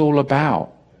what it's all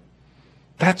about.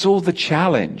 That's all the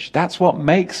challenge. That's what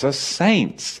makes us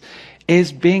saints,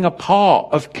 is being a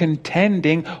part of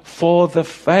contending for the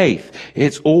faith.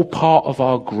 It's all part of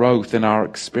our growth and our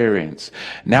experience.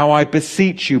 Now I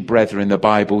beseech you, brethren, the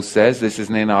Bible says, this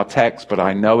isn't in our text, but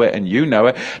I know it and you know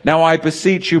it. Now I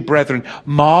beseech you, brethren,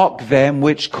 mark them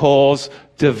which cause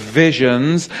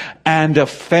divisions and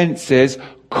offenses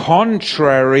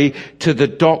contrary to the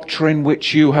doctrine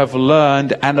which you have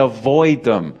learned, and avoid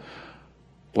them.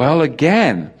 Well,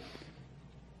 again,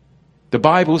 the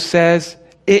Bible says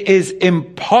it is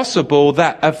impossible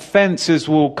that offenses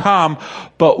will come,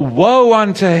 but woe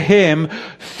unto him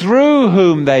through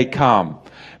whom they come.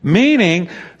 Meaning,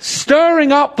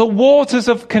 stirring up the waters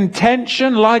of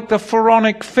contention like the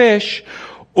pharaonic fish,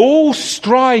 all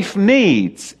strife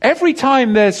needs. Every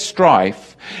time there's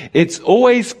strife, it's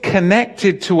always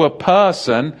connected to a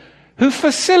person who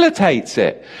facilitates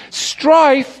it.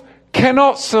 Strife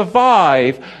cannot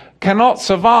survive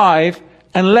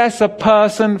unless a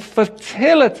person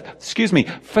facilitates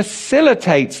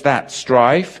that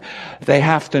strife. They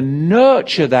have to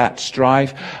nurture that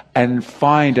strife and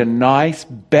find a nice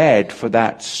bed for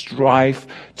that strife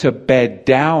to bed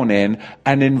down in,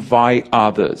 and invite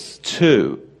others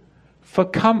to for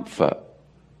comfort.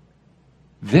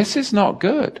 This is not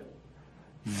good.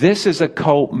 This is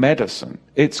occult medicine.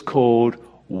 It's called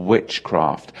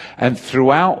witchcraft. And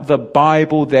throughout the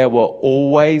Bible, there were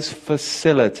always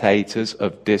facilitators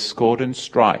of discord and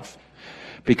strife.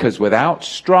 Because without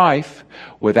strife,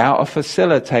 without a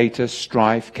facilitator,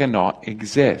 strife cannot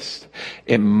exist.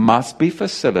 It must be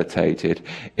facilitated.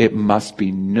 It must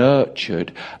be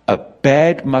nurtured. A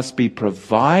bed must be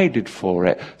provided for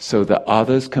it so that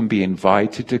others can be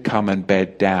invited to come and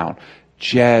bed down.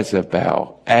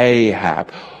 Jezebel,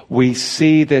 Ahab. We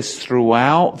see this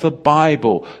throughout the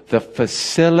Bible, the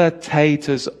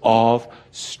facilitators of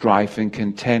strife and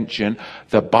contention.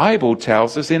 The Bible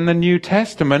tells us in the New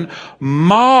Testament,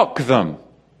 mark them.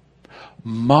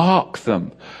 Mark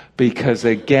them. Because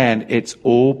again, it's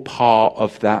all part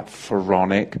of that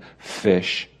pharaonic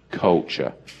fish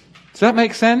culture. Does that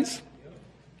make sense?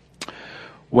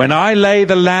 When I lay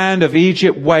the land of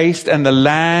Egypt waste, and the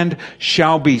land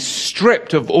shall be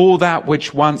stripped of all that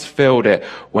which once filled it,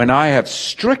 when I have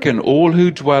stricken all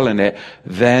who dwell in it,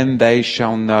 then they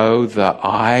shall know that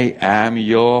I am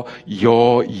your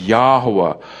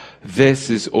Yahweh. This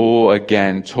is all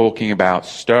again talking about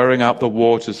stirring up the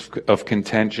waters of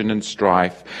contention and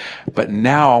strife. But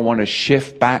now I want to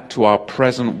shift back to our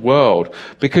present world,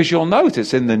 because you'll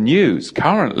notice in the news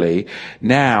currently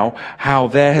now how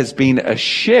there has been a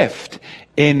shift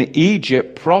in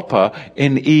Egypt proper,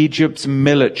 in Egypt's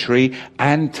military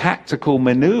and tactical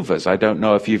maneuvers. I don't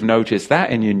know if you've noticed that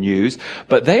in your news,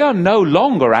 but they are no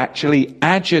longer actually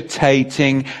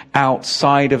agitating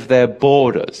outside of their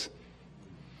borders.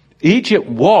 Egypt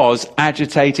was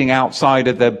agitating outside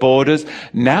of their borders.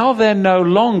 Now they're no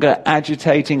longer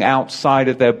agitating outside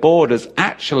of their borders.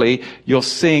 Actually, you're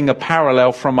seeing a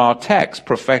parallel from our text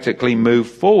prophetically move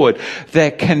forward. Their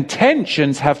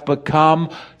contentions have become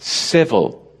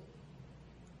civil.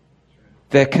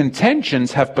 Their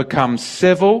contentions have become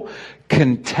civil,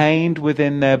 contained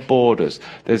within their borders.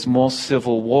 There's more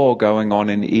civil war going on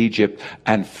in Egypt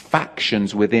and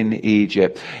factions within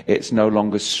Egypt. It's no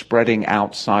longer spreading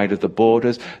outside of the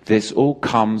borders. This all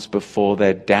comes before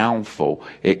their downfall.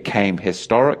 It came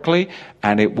historically,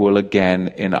 and it will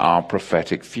again in our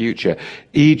prophetic future.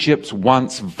 Egypt's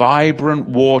once vibrant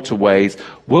waterways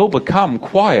will become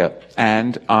quiet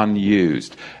and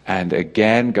unused. And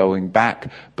again, going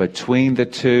back between the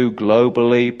two,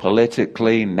 globally,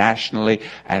 politically, nationally,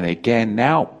 and again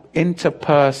now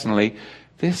interpersonally,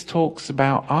 this talks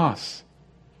about us.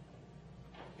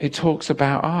 It talks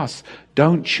about us.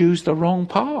 Don't choose the wrong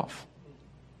path.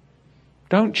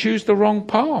 Don't choose the wrong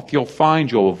path. You'll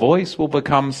find your voice will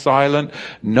become silent,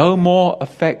 no more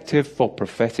effective for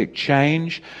prophetic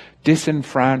change,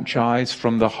 disenfranchised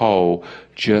from the whole,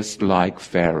 just like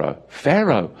Pharaoh.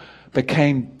 Pharaoh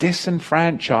became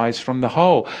disenfranchised from the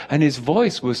whole, and his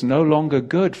voice was no longer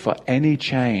good for any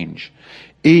change.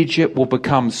 Egypt will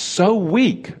become so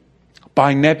weak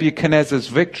by Nebuchadnezzar's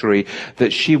victory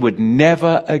that she would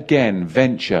never again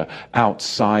venture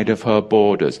outside of her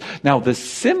borders. Now, the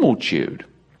similitude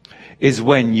is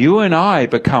when you and I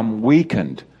become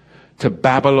weakened to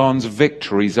Babylon's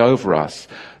victories over us,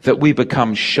 that we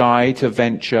become shy to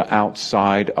venture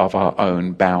outside of our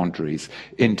own boundaries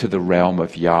into the realm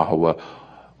of Yahweh,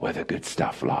 where the good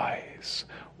stuff lies,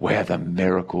 where the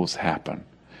miracles happen.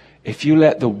 If you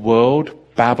let the world,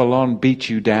 Babylon, beat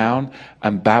you down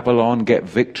and Babylon get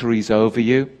victories over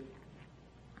you,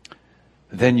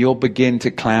 then you'll begin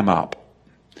to clam up.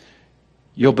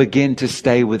 You'll begin to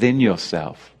stay within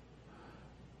yourself.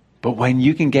 But when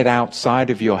you can get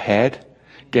outside of your head,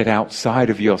 get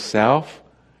outside of yourself,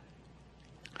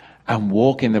 and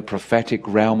walk in the prophetic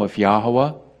realm of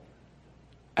Yahweh,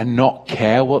 and not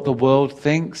care what the world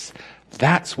thinks,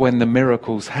 that's when the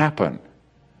miracles happen.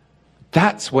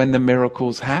 That's when the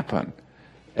miracles happen.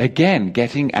 Again,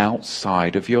 getting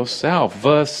outside of yourself.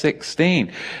 Verse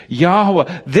 16.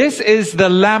 Yahweh, this is the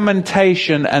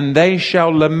lamentation, and they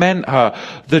shall lament her.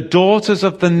 The daughters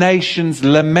of the nations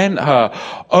lament her.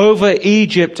 Over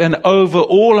Egypt and over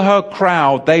all her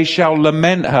crowd, they shall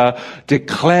lament her,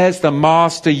 declares the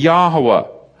Master Yahweh.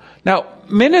 Now,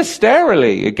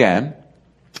 ministerially, again,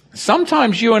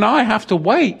 sometimes you and I have to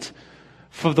wait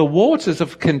for the waters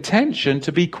of contention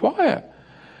to be quiet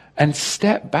and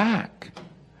step back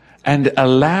and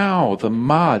allow the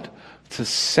mud to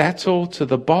settle to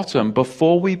the bottom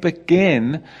before we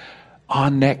begin our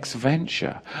next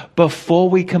venture, before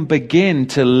we can begin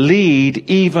to lead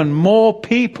even more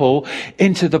people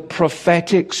into the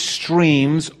prophetic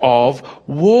streams of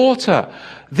water.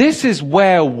 This is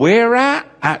where we're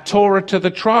at Torah to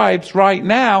the Tribes right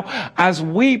now, as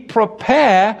we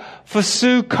prepare for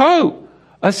Sukkot,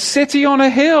 a city on a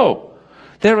hill.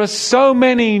 There are so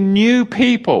many new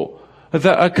people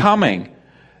that are coming,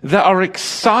 that are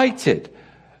excited,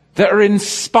 that are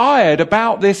inspired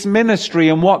about this ministry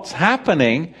and what's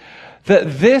happening,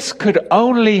 that this could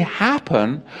only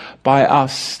happen by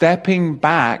us stepping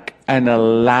back and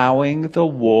allowing the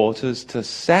waters to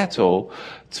settle,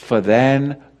 for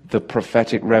then the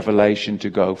prophetic revelation to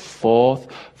go forth,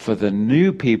 for the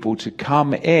new people to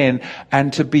come in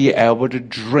and to be able to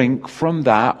drink from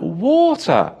that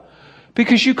water.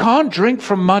 Because you can't drink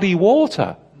from muddy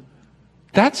water.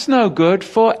 That's no good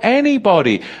for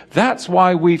anybody. That's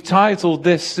why we've titled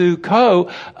this Sukkot,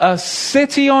 A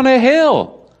City on a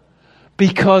Hill.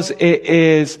 Because it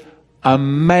is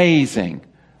amazing.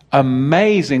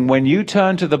 Amazing when you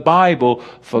turn to the Bible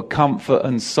for comfort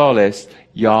and solace.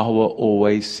 Yahweh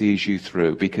always sees you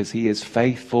through, because he is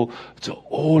faithful to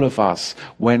all of us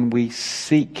when we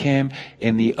seek him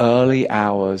in the early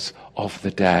hours of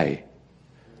the day.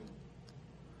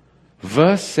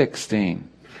 Verse 16.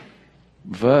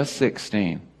 Verse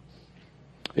 16,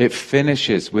 it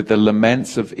finishes with the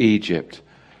laments of Egypt.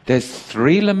 There's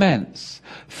three laments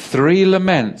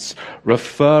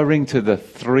referring to the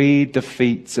three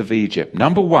defeats of Egypt.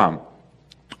 Number one,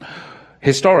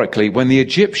 historically, when the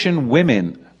Egyptian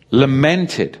women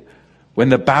lamented when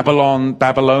the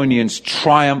Babylonians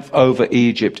triumphed over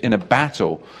Egypt in a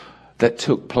battle that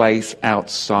took place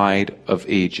outside of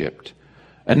Egypt.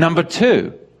 And number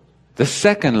two, the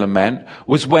second lament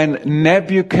was when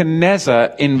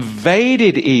Nebuchadnezzar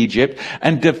invaded Egypt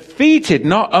and defeated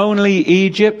not only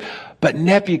Egypt, but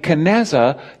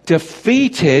Nebuchadnezzar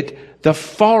defeated the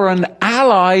foreign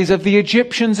allies of the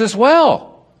Egyptians as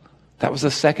well. That was the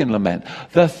second lament.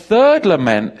 The third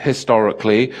lament,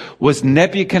 historically, was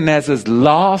Nebuchadnezzar's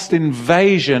last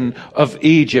invasion of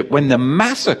Egypt, when the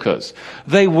massacres,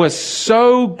 they were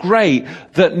so great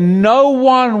that no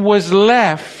one was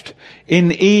left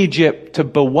in Egypt to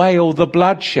bewail the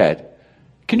bloodshed.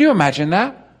 Can you imagine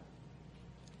that?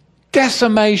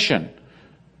 Decimation.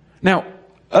 Now,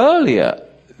 earlier,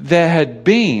 there had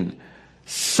been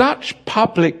such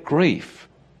public grief,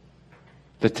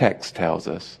 the text tells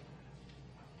us,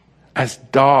 as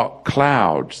dark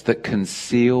clouds that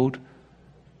concealed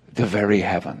the very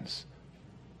heavens.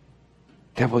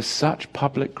 There was such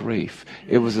public grief.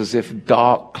 It was as if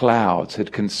dark clouds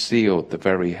had concealed the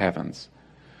very heavens.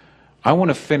 I want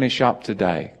to finish up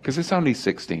today, because it's only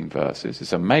 16 verses.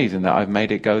 It's amazing that I've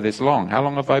made it go this long. How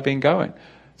long have I been going?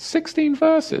 16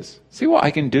 verses. See what I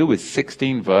can do with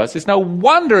 16 verses? No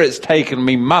wonder it's taken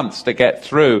me months to get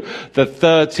through the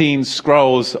 13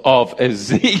 scrolls of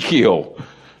Ezekiel.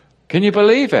 Can you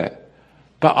believe it?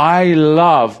 But I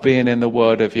love being in the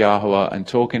Word of Yahweh and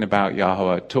talking about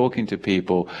Yahweh, talking to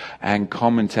people and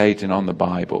commentating on the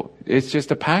Bible. It's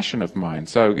just a passion of mine,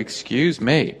 so excuse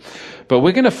me. But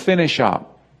we're going to finish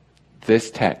up this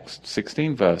text,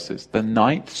 16 verses, the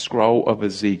 9th scroll of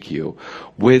Ezekiel,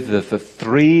 with the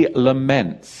 3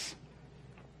 laments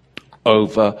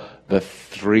over the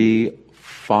 3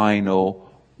 final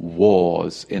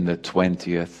wars in the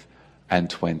 20th and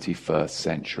 21st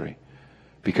century.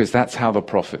 Because that's how the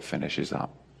prophet finishes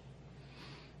up.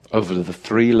 Over the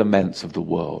 3 laments of the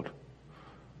world.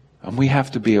 And we have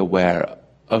to be aware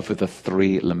over the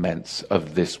 3 laments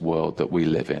of this world that we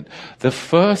live in. The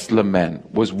first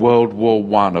lament was World War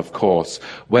I, of course,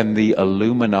 when the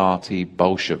Illuminati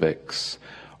Bolsheviks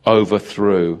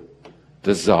overthrew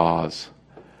the Tsars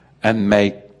and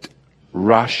made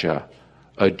Russia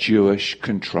a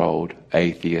Jewish-controlled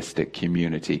atheistic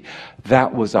community.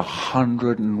 That was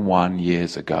 101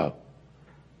 years ago.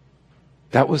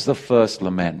 That was the first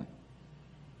lament.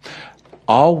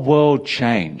 Our world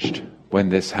changed when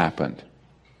this happened,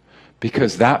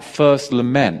 because that first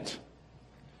lament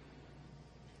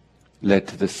led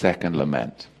to the second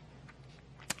lament.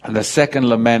 And the second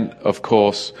lament, of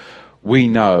course, we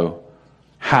know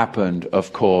happened,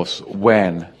 of course,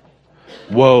 when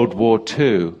World War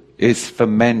II is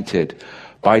fomented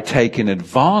by taking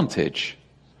advantage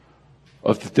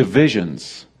of the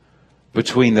divisions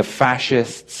between the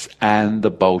fascists and the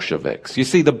Bolsheviks. You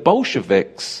see, the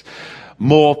Bolsheviks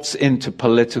morphs into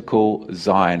political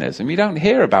Zionism. You don't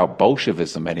hear about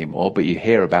Bolshevism anymore, but you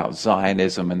hear about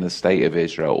Zionism and the state of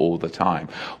Israel all the time.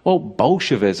 Well,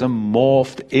 Bolshevism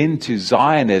morphed into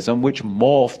Zionism, which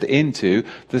morphed into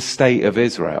the state of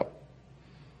Israel.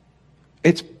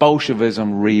 It's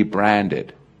Bolshevism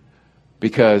rebranded.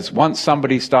 Because once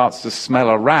somebody starts to smell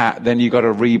a rat, then you've got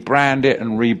to rebrand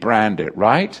it,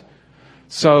 right?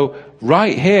 So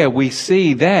right here we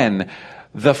see then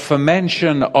the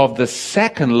fermentation of the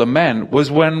second lament was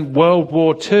when World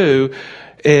War II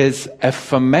is a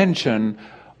fermentation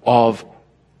of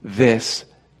this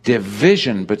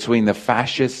division between the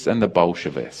fascists and the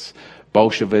Bolsheviks.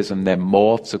 Bolshevism then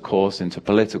morphs, of course, into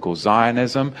political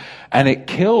Zionism, and it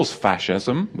kills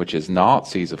fascism, which is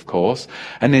Nazis, of course,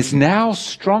 and is now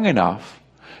strong enough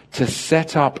to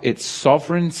set up its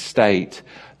sovereign state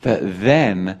that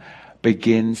then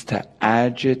begins to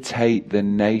agitate the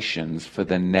nations for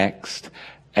the next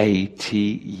 80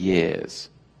 years.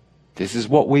 This is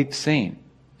what we've seen,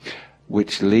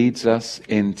 which leads us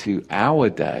into our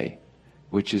day,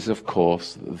 which is, of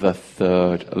course, the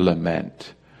third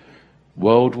lament.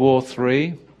 World War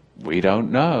III, we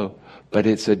don't know, but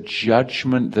it's a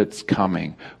judgment that's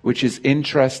coming, which is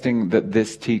interesting that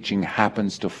this teaching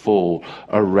happens to fall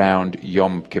around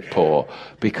Yom Kippur,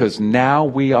 because now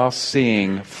we are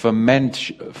seeing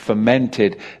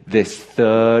fermented this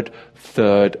third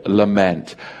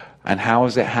lament. And how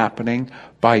is it happening?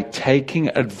 By taking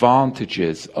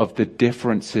advantages of the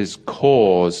differences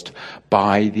caused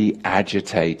by the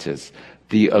agitators.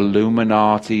 The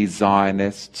Illuminati,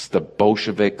 Zionists, the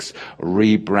Bolsheviks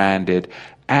rebranded,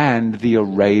 and the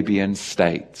Arabian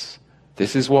states.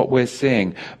 This is what we're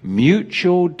seeing.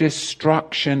 Mutual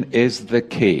destruction is the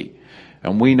key.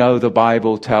 And we know the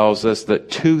Bible tells us that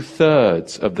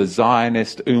 2/3 of the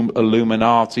Zionist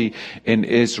Illuminati in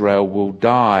Israel will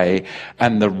die,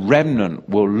 and the remnant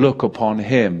will look upon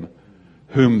him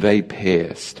whom they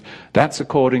pierced. That's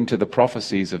according to the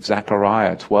prophecies of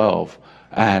Zechariah 12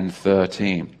 and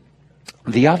 13.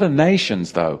 The other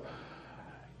nations, though,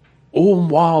 all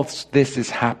whilst this is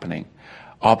happening,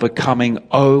 are becoming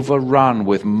overrun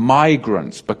with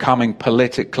migrants, becoming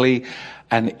politically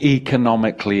and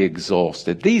economically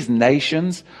exhausted. These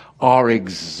nations are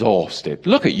exhausted.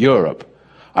 Look at Europe.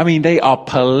 I mean, they are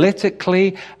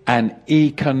politically and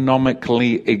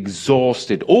economically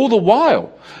exhausted. All the while,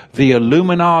 the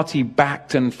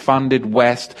Illuminati-backed and funded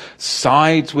West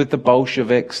sides with the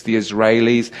Bolsheviks, the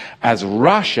Israelis, as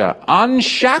Russia,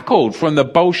 unshackled from the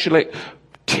Bolshevik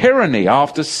tyranny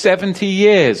after 70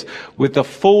 years with the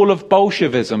fall of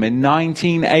Bolshevism in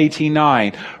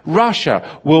 1989.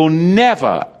 Russia will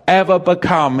never, ever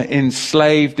become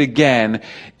enslaved again.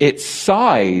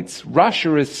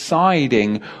 Russia is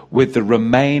siding with the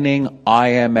remaining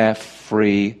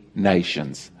IMF-free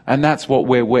nations. And that's what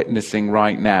we're witnessing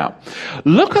right now.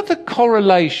 Look at the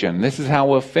correlation. This is how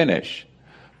we'll finish.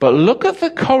 But look at the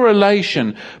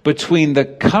correlation between the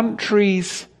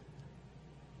countries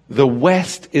the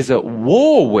West is at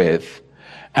war with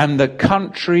and the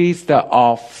countries that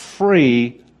are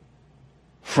free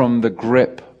from the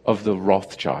grip of the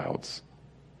Rothschilds.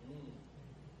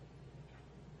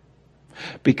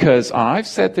 Because I've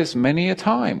said this many a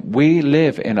time, we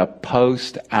live in a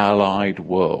post-Allied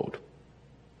world.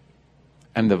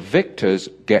 And the victors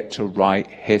get to write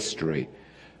history.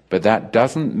 But that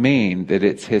doesn't mean that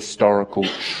it's historical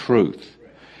truth.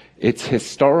 It's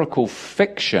historical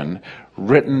fiction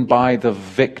written by the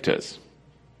victors.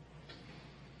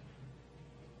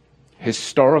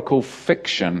 Historical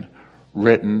fiction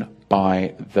written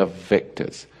by the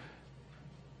victors.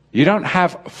 You don't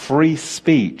have free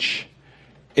speech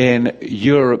in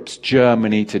Europe's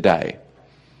Germany today.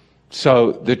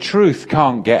 So the truth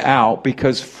can't get out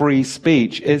because free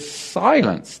speech is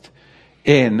silenced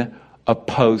in a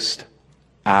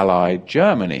post-Allied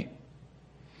Germany.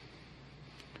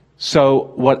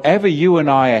 So whatever you and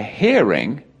I are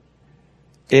hearing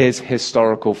is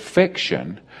historical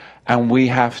fiction, and we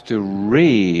have to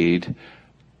read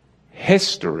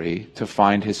history to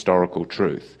find historical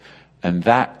truth. And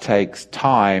that takes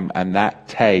time, and that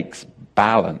takes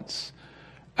balance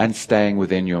and staying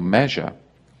within your measure.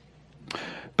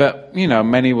 But,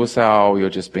 many will say, oh, you're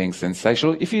just being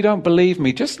sensational. If you don't believe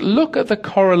me, just look at the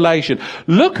correlation.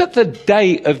 Look at the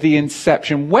date of the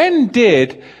inception. When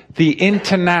did the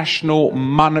International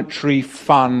Monetary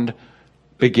Fund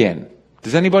begin?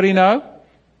 Does anybody know?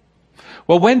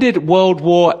 Well, when did World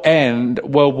War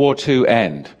II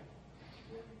end?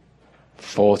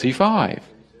 45.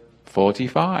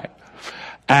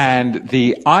 And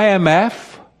the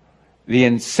IMF, the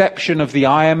inception of the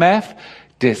IMF,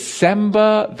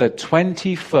 December the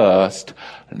 21st,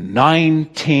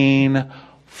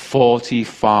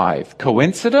 1945.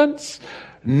 Coincidence?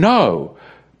 No,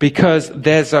 because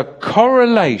there's a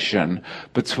correlation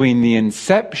between the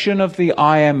inception of the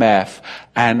IMF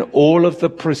and all of the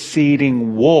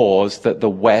preceding wars that the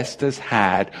West has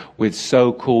had with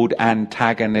so-called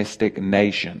antagonistic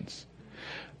nations.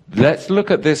 Let's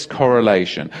look at this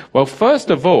correlation. Well,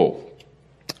 first of all,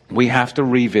 we have to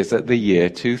revisit the year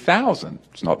 2000.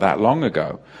 It's not that long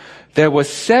ago. There were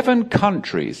 7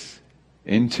 countries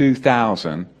in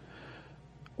 2000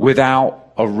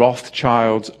 without a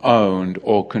Rothschilds-owned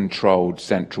or controlled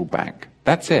central bank.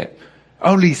 That's it.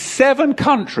 Only 7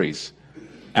 countries.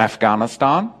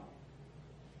 Afghanistan,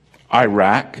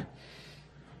 Iraq,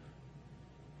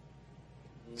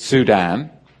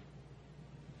 Sudan,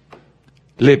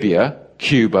 Libya,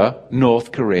 Cuba,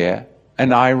 North Korea,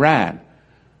 and Iran.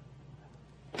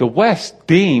 The West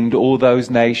deemed all those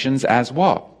nations as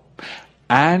what?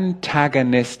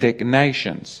 Antagonistic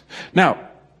nations. Now,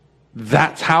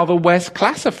 that's how the West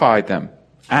classified them.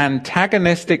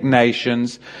 Antagonistic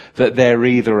nations that they're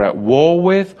either at war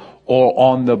with or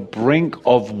on the brink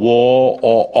of war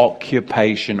or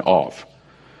occupation of.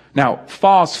 Now,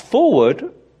 fast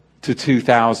forward to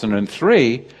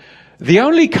 2003, the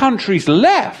only countries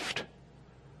left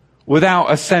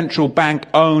without a central bank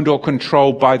owned or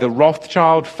controlled by the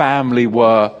Rothschild family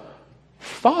were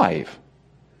 5.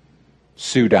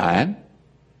 Sudan,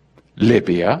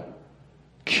 Libya,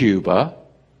 Cuba,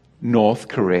 North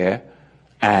Korea,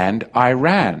 and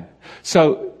Iran.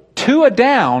 So 2 are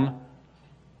down,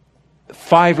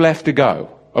 5 left to go.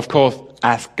 Of course,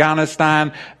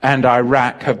 Afghanistan and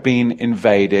Iraq have been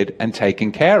invaded and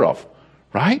taken care of,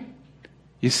 right?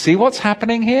 You see what's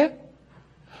happening here?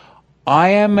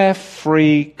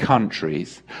 IMF-free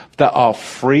countries that are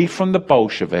free from the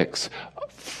Bolsheviks,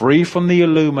 free from the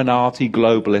Illuminati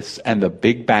globalists and the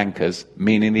big bankers,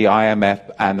 meaning the IMF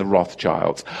and the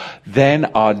Rothschilds, then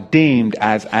are deemed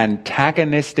as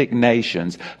antagonistic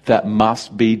nations that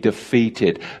must be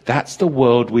defeated. That's the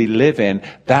world we live in.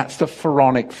 That's the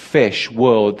pharaonic fish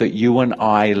world that you and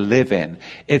I live in.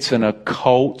 It's an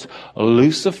occult,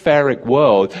 luciferic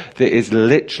world that is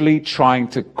literally trying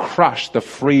to crush the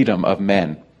freedom of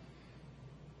men.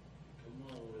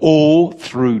 All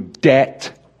through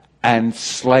debt and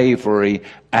slavery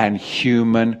and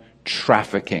human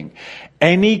trafficking.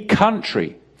 Any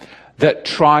country that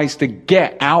tries to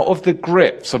get out of the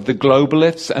grips of the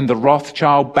globalists and the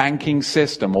Rothschild banking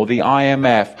system or the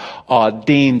IMF are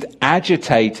deemed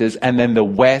agitators, and then the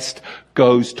West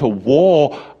goes to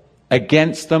war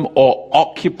against them or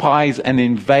occupies and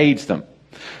invades them.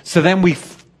 So then we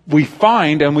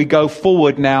find, and we go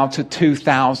forward now to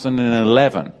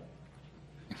 2011.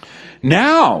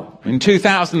 Now, in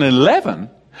 2011,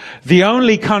 the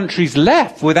only countries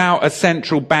left without a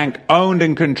central bank owned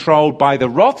and controlled by the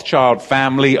Rothschild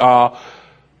family are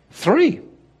 3.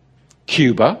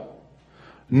 Cuba,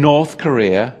 North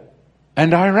Korea,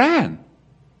 and Iran.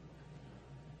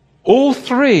 All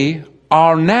 3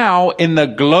 are now in the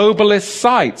globalist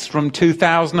sights from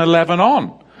 2011 on.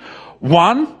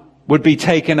 One would be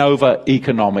taken over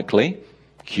economically,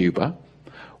 Cuba.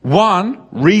 One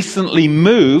recently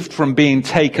moved from being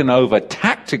taken over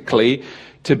tactically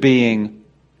to being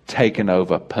taken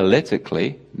over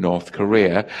politically, North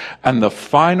Korea. And the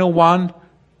final one,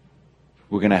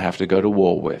 we're going to have to go to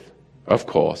war with, of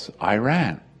course,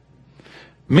 Iran.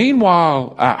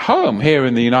 Meanwhile, at home here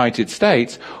in the United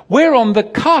States, we're on the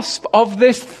cusp of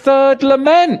this third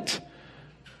lament.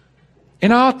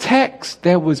 In our text,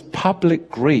 there was public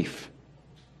grief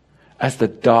as the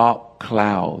dark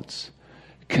clouds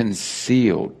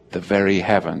concealed the very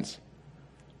heavens.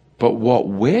 But what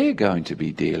we're going to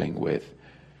be dealing with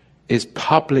is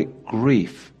public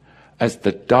grief as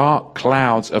the dark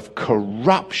clouds of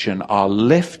corruption are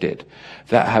lifted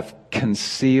that have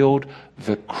concealed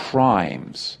the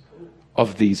crimes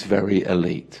of these very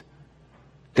elite.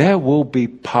 There will be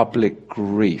public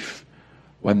grief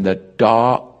when the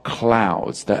dark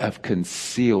clouds that have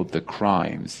concealed the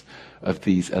crimes of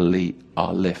these elite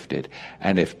are lifted.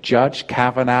 And if Judge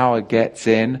Kavanaugh gets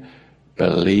in,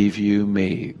 believe you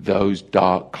me, those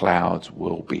dark clouds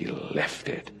will be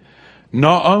lifted.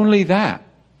 Not only that,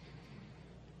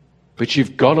 but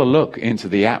you've got to look into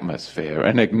the atmosphere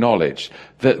and acknowledge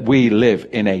that we live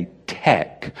in a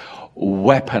tech,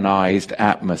 weaponized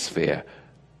atmosphere.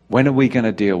 When are we going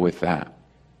to deal with that?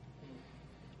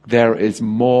 There is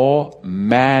more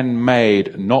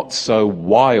man-made, not so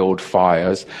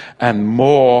wildfires, and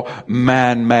more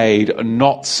man-made,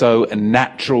 not so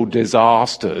natural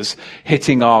disasters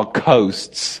hitting our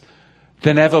coasts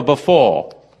than ever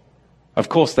before. Of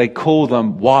course, they call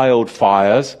them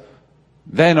wildfires.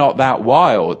 They're not that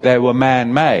wild. They were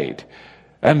man-made.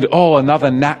 And, another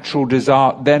natural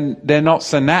disaster. Then they're not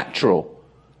so natural.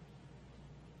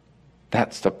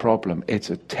 That's the problem. It's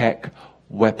a tech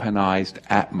weaponized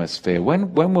atmosphere.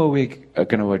 When were we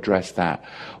going to address that?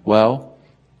 Well,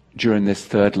 during this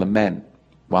third lament.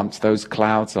 Once those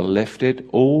clouds are lifted,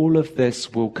 all of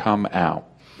this will come out.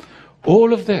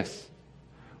 All of this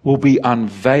will be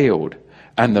unveiled,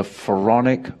 and the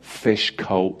pharaonic fish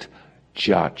cult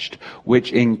judged,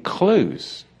 which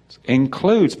includes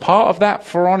part of that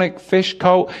pharaonic fish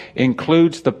cult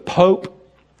includes the Pope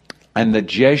and the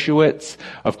Jesuits.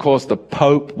 Of course, the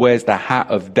Pope wears the hat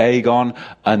of Dagon,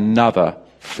 another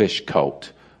fish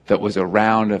cult that was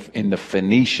around in the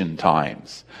Phoenician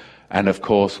times. And of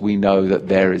course, we know that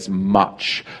there is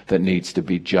much that needs to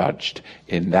be judged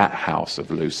in that house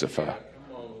of Lucifer.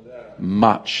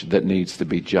 Much that needs to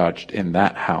be judged in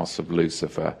that house of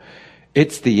Lucifer.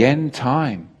 It's the end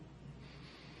time.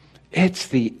 It's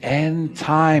the end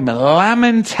time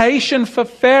lamentation for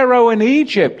Pharaoh in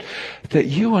Egypt that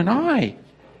you and I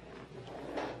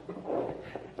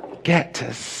get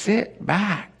to sit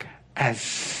back as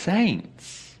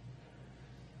saints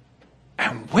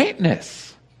and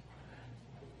witness.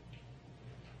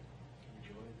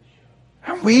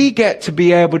 And we get to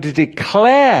be able to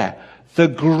declare the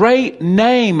great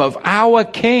name of our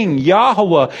King,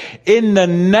 Yahweh, in the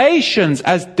nations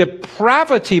as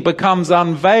depravity becomes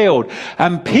unveiled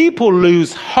and people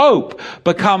lose hope,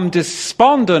 become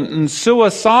despondent and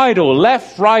suicidal,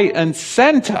 left, right, and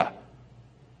center.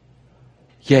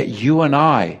 Yet you and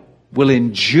I will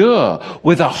endure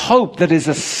with a hope that is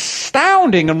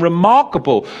astounding and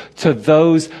remarkable to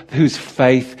those whose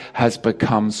faith has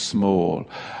become small.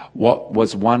 What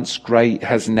was once great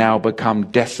has now become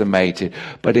decimated,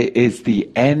 but it is the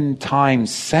end time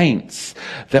saints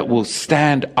that will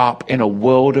stand up in a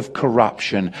world of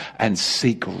corruption and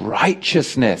seek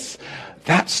righteousness.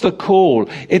 That's the call.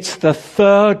 It's the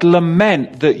third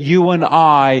lament that you and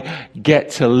I get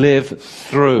to live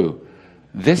through.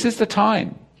 This is the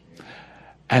time.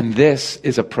 And this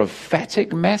is a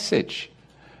prophetic message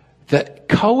that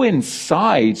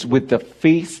coincides with the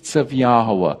feasts of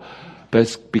Yahweh.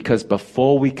 Because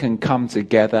before we can come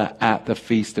together at the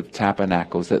Feast of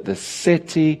Tabernacles, at the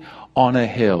city on a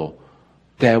hill,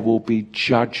 there will be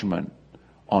judgment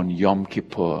on Yom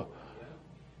Kippur.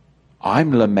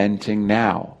 I'm lamenting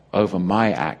now over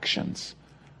my actions,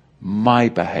 my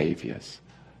behaviors.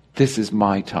 This is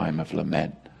my time of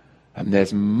lament. And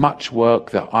there's much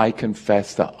work that I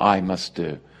confess that I must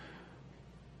do.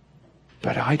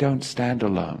 But I don't stand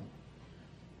alone.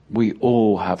 We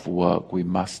all have work we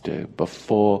must do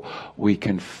before we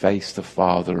can face the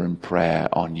Father in prayer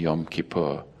on Yom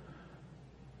Kippur.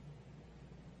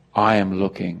 I am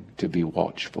looking to be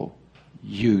watchful.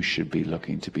 You should be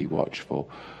looking to be watchful.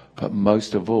 But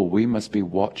most of all, we must be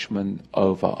watchmen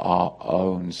over our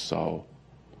own soul,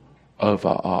 over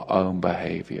our own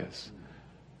behaviors.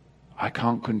 I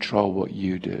can't control what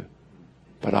you do,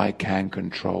 but I can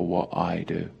control what I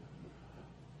do.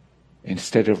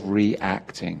 Instead of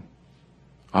reacting,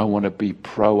 I want to be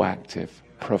proactive,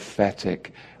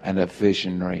 prophetic, and a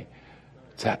visionary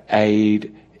to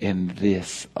aid in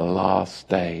this last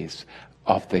days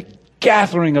of the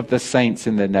gathering of the saints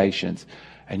in the nations.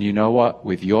 And you know what?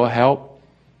 With your help,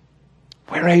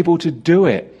 we're able to do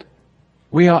it.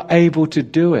 We are able to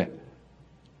do it.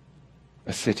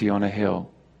 A city on a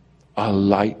hill, a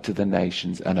light to the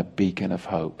nations, and a beacon of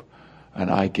hope.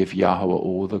 And I give Yahweh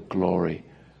all the glory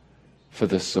for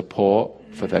the support,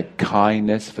 for the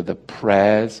kindness, for the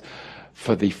prayers,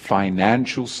 for the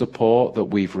financial support that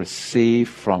we've received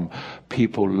from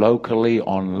people locally,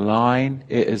 online.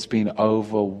 It has been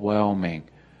overwhelming.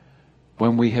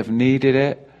 When we have needed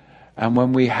it and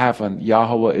when we haven't,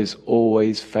 Yahweh is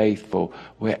always faithful.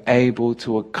 We're able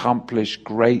to accomplish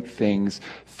great things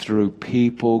through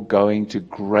people going to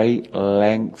great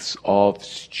lengths of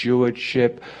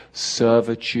stewardship,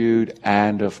 servitude,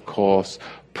 and of course,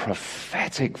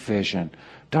 prophetic vision.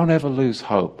 Don't ever lose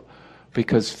hope,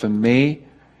 because for me,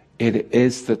 it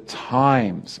is the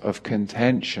times of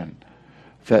contention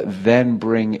that then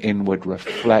bring inward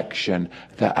reflection,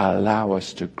 that allow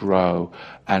us to grow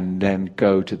and then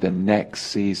go to the next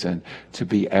season to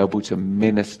be able to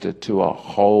minister to a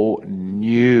whole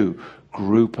new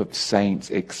group of saints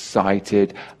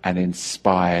excited and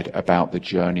inspired about the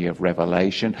journey of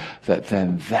revelation, that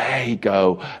then they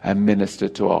go and minister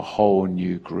to a whole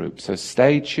new group. So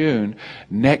stay tuned.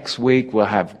 Next week we'll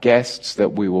have guests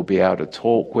that we will be able to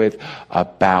talk with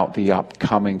about the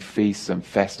upcoming feasts and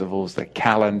festivals, the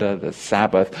calendar, the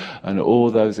Sabbath, and all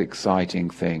those exciting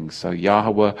things. So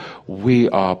Yahweh, we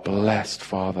are blessed,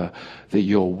 Father, that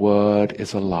your word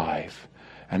is alive.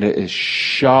 And it is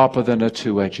sharper than a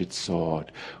two-edged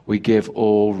sword. We give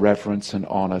all reverence and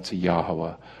honor to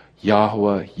Yahweh.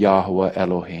 Yahweh, Yahweh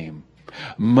Elohim.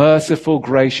 Merciful,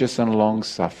 gracious, and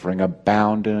long-suffering,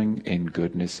 abounding in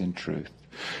goodness and truth.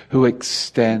 Who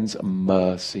extends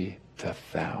mercy to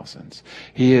thousands.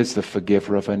 He is the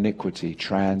forgiver of iniquity,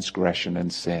 transgression,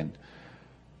 and sin.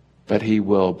 But he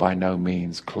will by no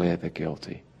means clear the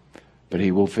guilty. But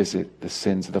he will visit the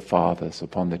sins of the fathers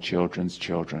upon the children's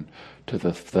children to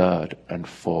the third and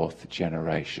fourth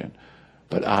generation.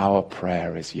 But our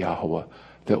prayer is, Yahweh,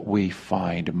 that we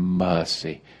find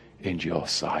mercy in your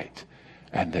sight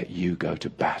and that you go to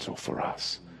battle for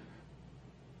us.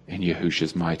 In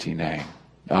Yahushua's mighty name.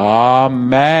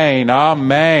 Amen.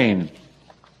 Amen.